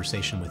brief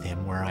conversation with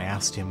him where I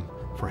asked him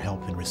for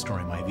help in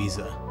restoring my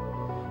visa.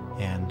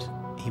 And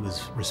he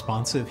was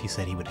responsive. He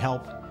said he would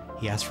help.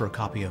 He asked for a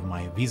copy of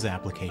my visa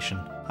application.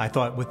 I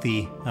thought with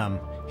the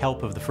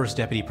help of the first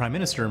deputy prime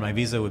minister, my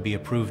visa would be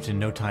approved in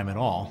no time at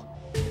all.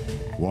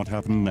 What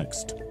happened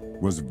next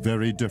was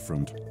very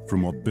different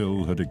from what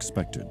Bill had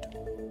expected.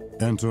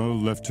 Enter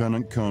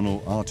Lieutenant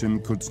Colonel Artem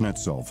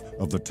Kuznetsov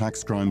of the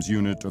Tax Crimes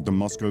Unit at the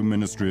Moscow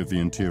Ministry of the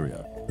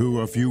Interior,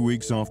 who a few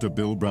weeks after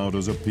Bill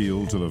Browder's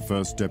appeal to the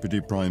first Deputy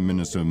Prime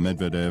Minister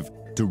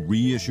Medvedev to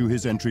reissue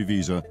his entry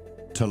visa,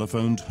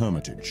 telephoned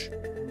Hermitage.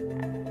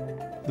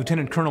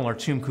 Lieutenant Colonel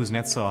Artem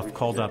Kuznetsov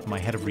called up my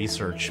head of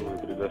research,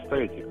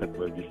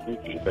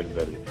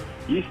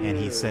 and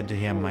he said to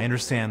him, "I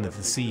understand that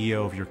the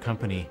CEO of your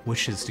company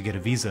wishes to get a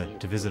visa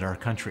to visit our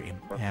country,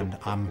 and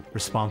I'm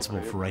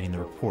responsible for writing the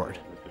report.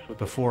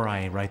 Before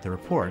I write the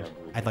report,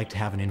 I'd like to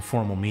have an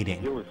informal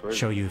meeting,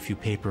 show you a few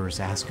papers,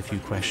 ask a few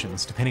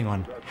questions. Depending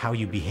on how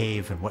you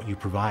behave and what you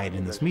provide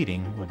in this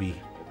meeting will be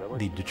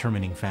the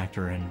determining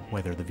factor in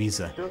whether the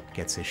visa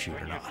gets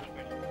issued or not."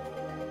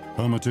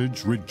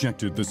 Hermitage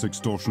rejected this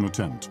extortion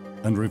attempt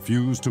and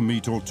refused to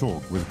meet or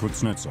talk with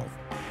Kuznetsov.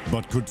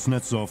 But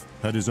Kuznetsov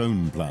had his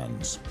own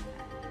plans.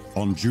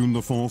 On June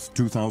the 4th,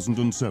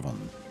 2007,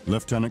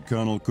 Lieutenant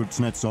Colonel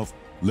Kuznetsov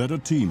led a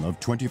team of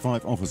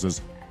 25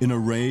 officers in a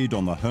raid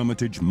on the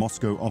Hermitage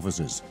Moscow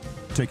offices,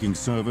 taking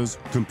servers,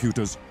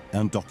 computers,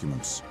 and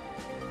documents.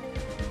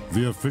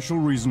 The official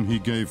reason he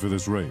gave for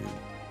this raid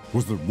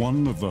was that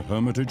one of the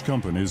Hermitage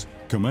companies,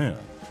 Kamea,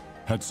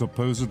 had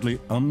supposedly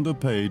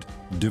underpaid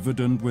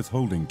dividend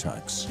withholding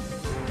tax.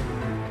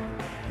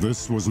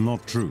 This was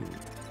not true.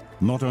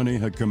 Not only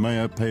had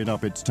Kamea paid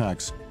up its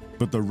tax,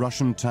 but the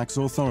Russian tax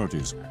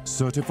authorities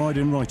certified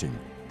in writing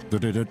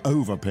that it had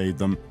overpaid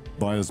them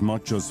by as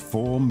much as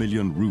 4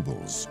 million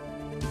rubles.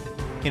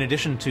 In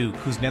addition to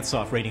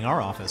Kuznetsov raiding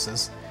our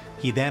offices,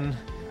 he then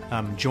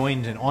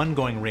joined an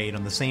ongoing raid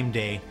on the same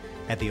day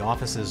at the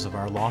offices of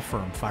our law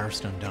firm,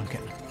 Firestone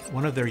Duncan.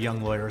 One of their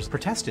young lawyers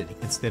protested.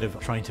 Instead of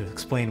trying to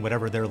explain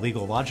whatever their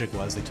legal logic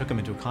was, they took him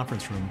into a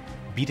conference room,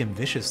 beat him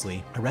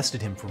viciously,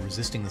 arrested him for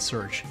resisting the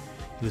search.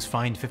 He was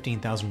fined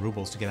 15,000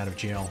 rubles to get out of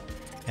jail,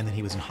 and then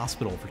he was in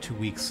hospital for 2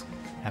 weeks,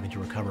 having to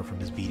recover from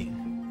his beating.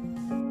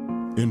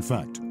 In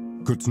fact,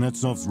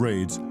 Kuznetsov's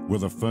raids were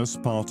the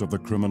first part of the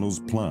criminals'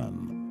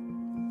 plan.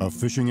 A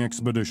fishing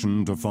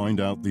expedition to find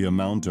out the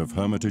amount of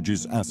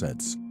Hermitage's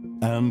assets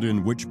and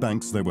in which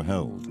banks they were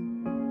held.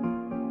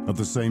 At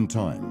the same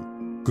time,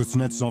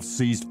 Kuznetsov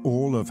seized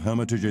all of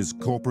Hermitage's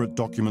corporate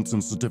documents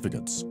and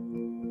certificates.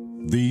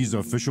 These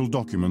official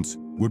documents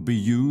would be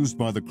used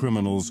by the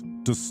criminals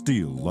to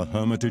steal the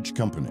Hermitage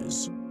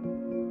companies.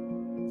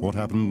 What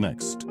happened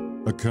next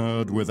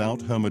occurred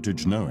without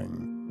Hermitage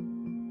knowing.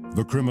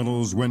 The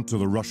criminals went to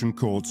the Russian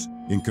courts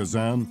in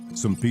Kazan,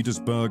 St.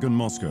 Petersburg, and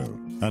Moscow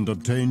and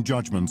obtained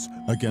judgments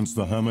against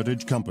the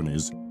Hermitage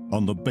companies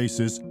on the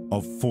basis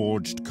of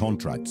forged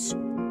contracts.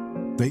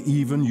 They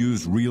even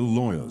used real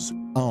lawyers,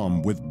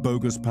 armed with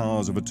bogus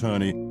powers of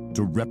attorney,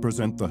 to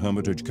represent the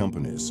Hermitage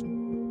companies.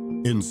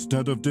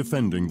 Instead of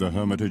defending the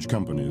Hermitage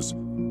companies,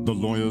 the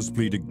lawyers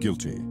pleaded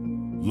guilty.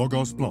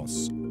 Logos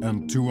Plus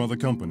and 2 other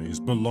companies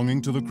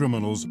belonging to the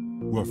criminals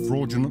were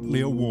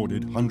fraudulently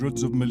awarded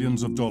hundreds of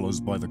millions of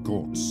dollars by the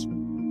courts.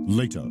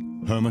 Later,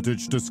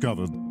 Hermitage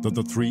discovered that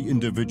the 3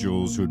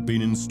 individuals who'd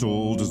been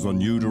installed as the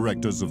new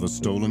directors of the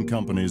stolen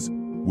companies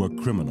were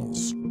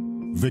criminals.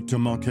 Viktor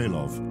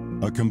Markelov,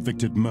 a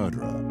convicted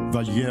murderer,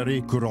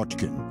 Valery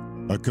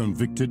Kurochkin, a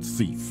convicted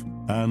thief,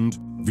 and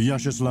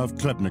Vyacheslav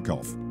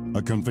Klebnikov,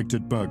 a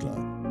convicted burglar.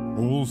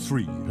 All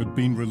 3 had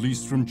been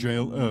released from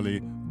jail early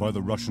by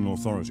the Russian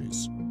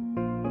authorities.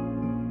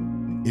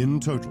 In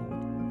total,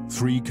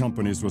 3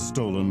 companies were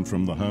stolen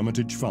from the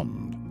Hermitage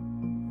Fund.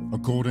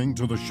 According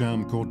to the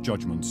sham court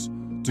judgments,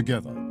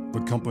 together,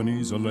 the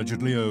companies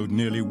allegedly owed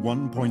nearly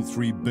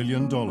 $1.3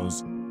 billion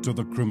to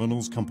the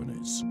criminals'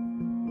 companies.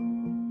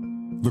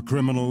 The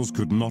criminals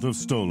could not have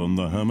stolen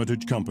the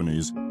Hermitage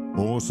companies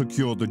or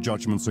secured the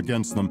judgments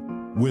against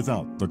them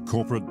without the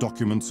corporate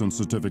documents and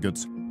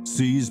certificates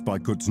seized by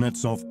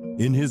Kuznetsov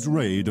in his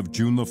raid of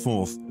June the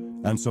 4th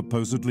and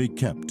supposedly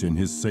kept in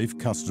his safe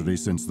custody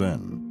since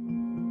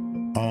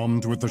then.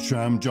 Armed with the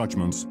sham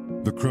judgments,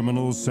 the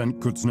criminals sent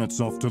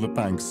Kuznetsov to the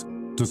banks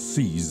to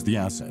seize the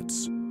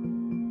assets.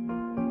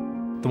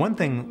 The one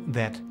thing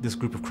that this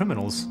group of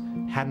criminals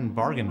hadn't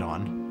bargained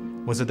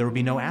on was that there would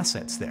be no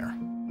assets there.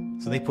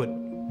 So they put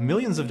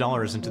millions of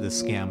dollars into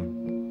this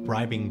scam,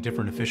 bribing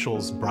different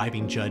officials,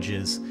 bribing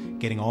judges,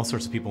 getting all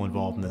sorts of people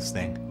involved in this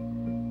thing,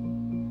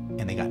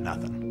 and they got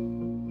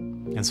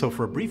nothing. And so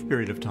for a brief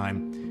period of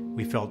time,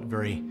 we felt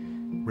very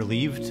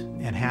relieved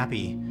and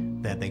happy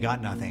that they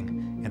got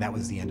nothing, and that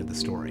was the end of the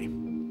story.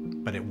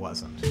 But it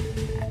wasn't.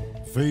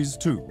 Phase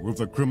 2 of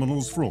the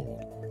criminals'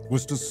 fraud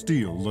was to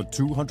steal the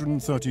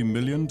 $230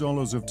 million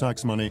of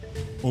tax money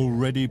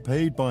already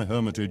paid by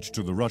Hermitage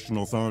to the Russian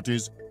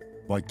authorities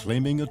by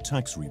claiming a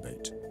tax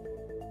rebate.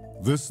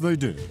 This they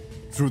did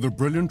through the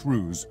brilliant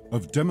ruse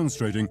of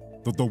demonstrating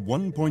that the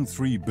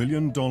 $1.3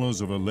 billion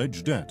of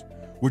alleged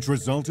debt, which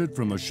resulted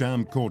from the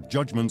sham court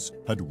judgments,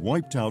 had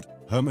wiped out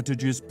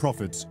Hermitage's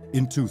profits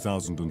in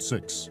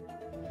 2006.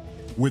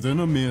 Within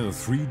a mere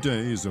 3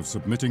 days of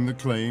submitting the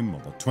claim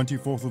on the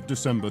 24th of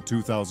December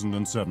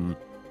 2007,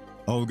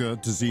 Olga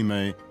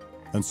Tzime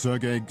and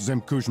Sergei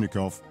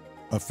Zemkushnikov,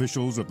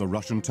 officials at the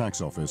Russian tax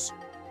office,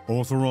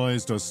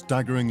 authorized a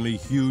staggeringly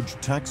huge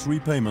tax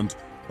repayment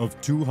of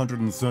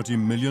 $230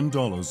 million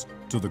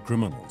to the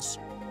criminals.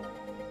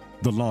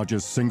 The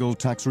largest single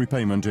tax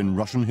repayment in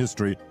Russian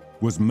history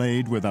was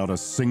made without a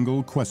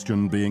single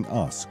question being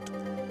asked.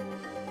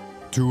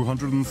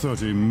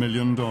 $230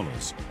 million,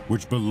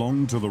 which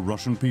belonged to the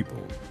Russian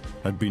people,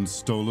 had been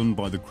stolen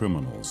by the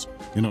criminals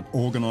in an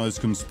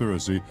organized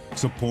conspiracy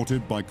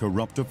supported by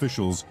corrupt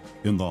officials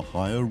in the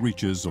higher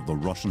reaches of the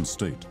Russian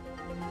state.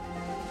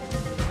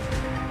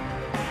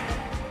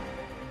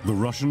 The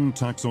Russian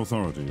tax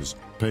authorities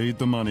paid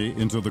the money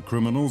into the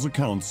criminals'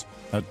 accounts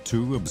at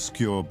 2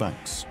 obscure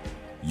banks,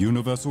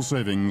 Universal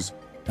Savings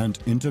and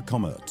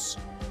Intercommerce.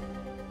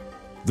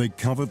 They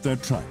covered their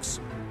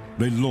tracks,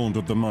 they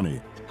laundered the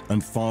money,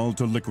 and filed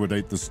to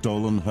liquidate the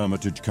stolen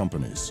Hermitage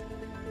companies.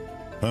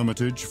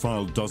 Hermitage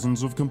filed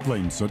dozens of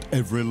complaints at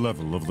every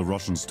level of the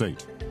Russian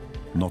state.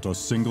 Not a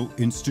single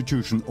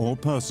institution or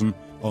person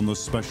on the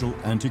Special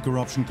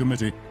Anti-Corruption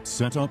Committee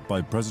set up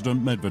by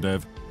President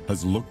Medvedev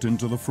has looked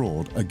into the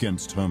fraud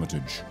against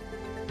Hermitage.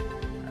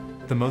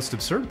 The most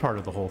absurd part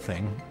of the whole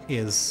thing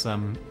is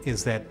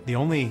that the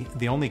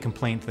only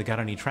complaint that got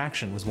any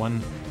traction was one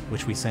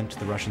which we sent to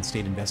the Russian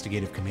State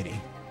Investigative Committee.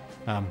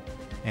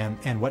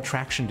 And what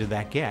traction did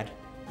that get?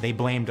 They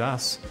blamed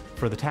us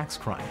for the tax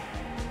crime.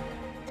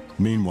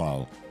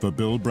 Meanwhile, for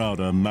Bill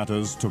Browder,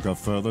 matters took a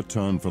further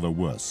turn for the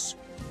worse.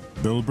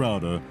 Bill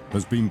Browder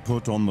has been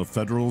put on the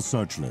federal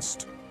search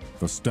list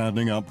for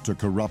standing up to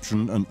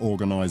corruption and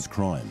organized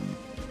crime.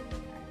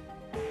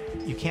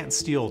 You can't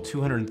steal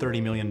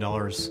 $230 million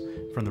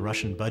from the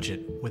Russian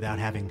budget without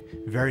having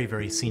very,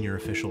 very senior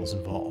officials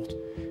involved.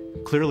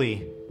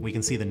 Clearly, we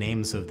can see the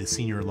names of the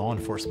senior law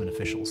enforcement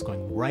officials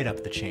going right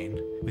up the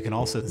chain. We can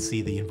also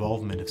see the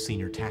involvement of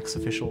senior tax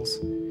officials,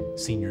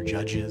 senior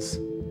judges,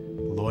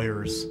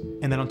 lawyers.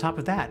 And then on top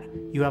of that,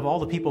 you have all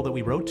the people that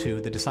we wrote to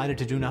that decided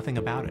to do nothing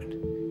about it.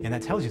 And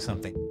that tells you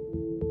something.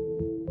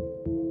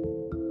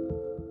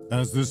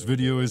 As this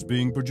video is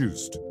being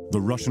produced, the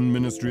Russian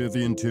Ministry of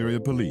the Interior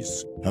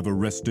Police have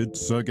arrested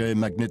Sergei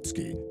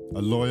Magnitsky,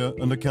 a lawyer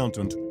and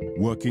accountant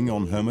working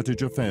on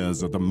Hermitage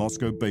affairs at the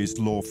Moscow-based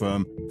law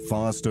firm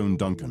Firestone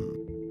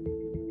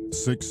Duncan.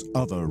 6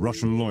 other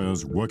Russian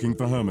lawyers working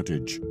for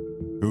Hermitage,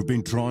 who've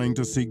been trying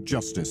to seek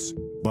justice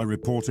by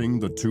reporting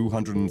the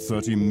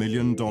 $230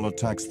 million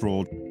tax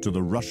fraud to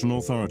the Russian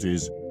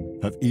authorities,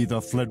 have either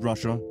fled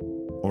Russia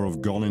or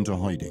have gone into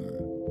hiding.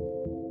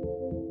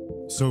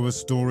 So a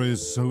story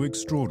so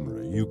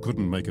extraordinary you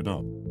couldn't make it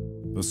up.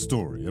 A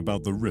story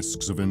about the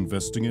risks of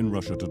investing in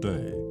Russia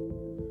today.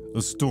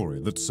 A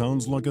story that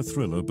sounds like a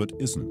thriller but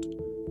isn't.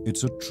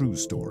 It's a true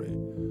story,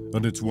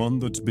 and it's one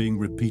that's being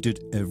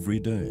repeated every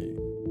day.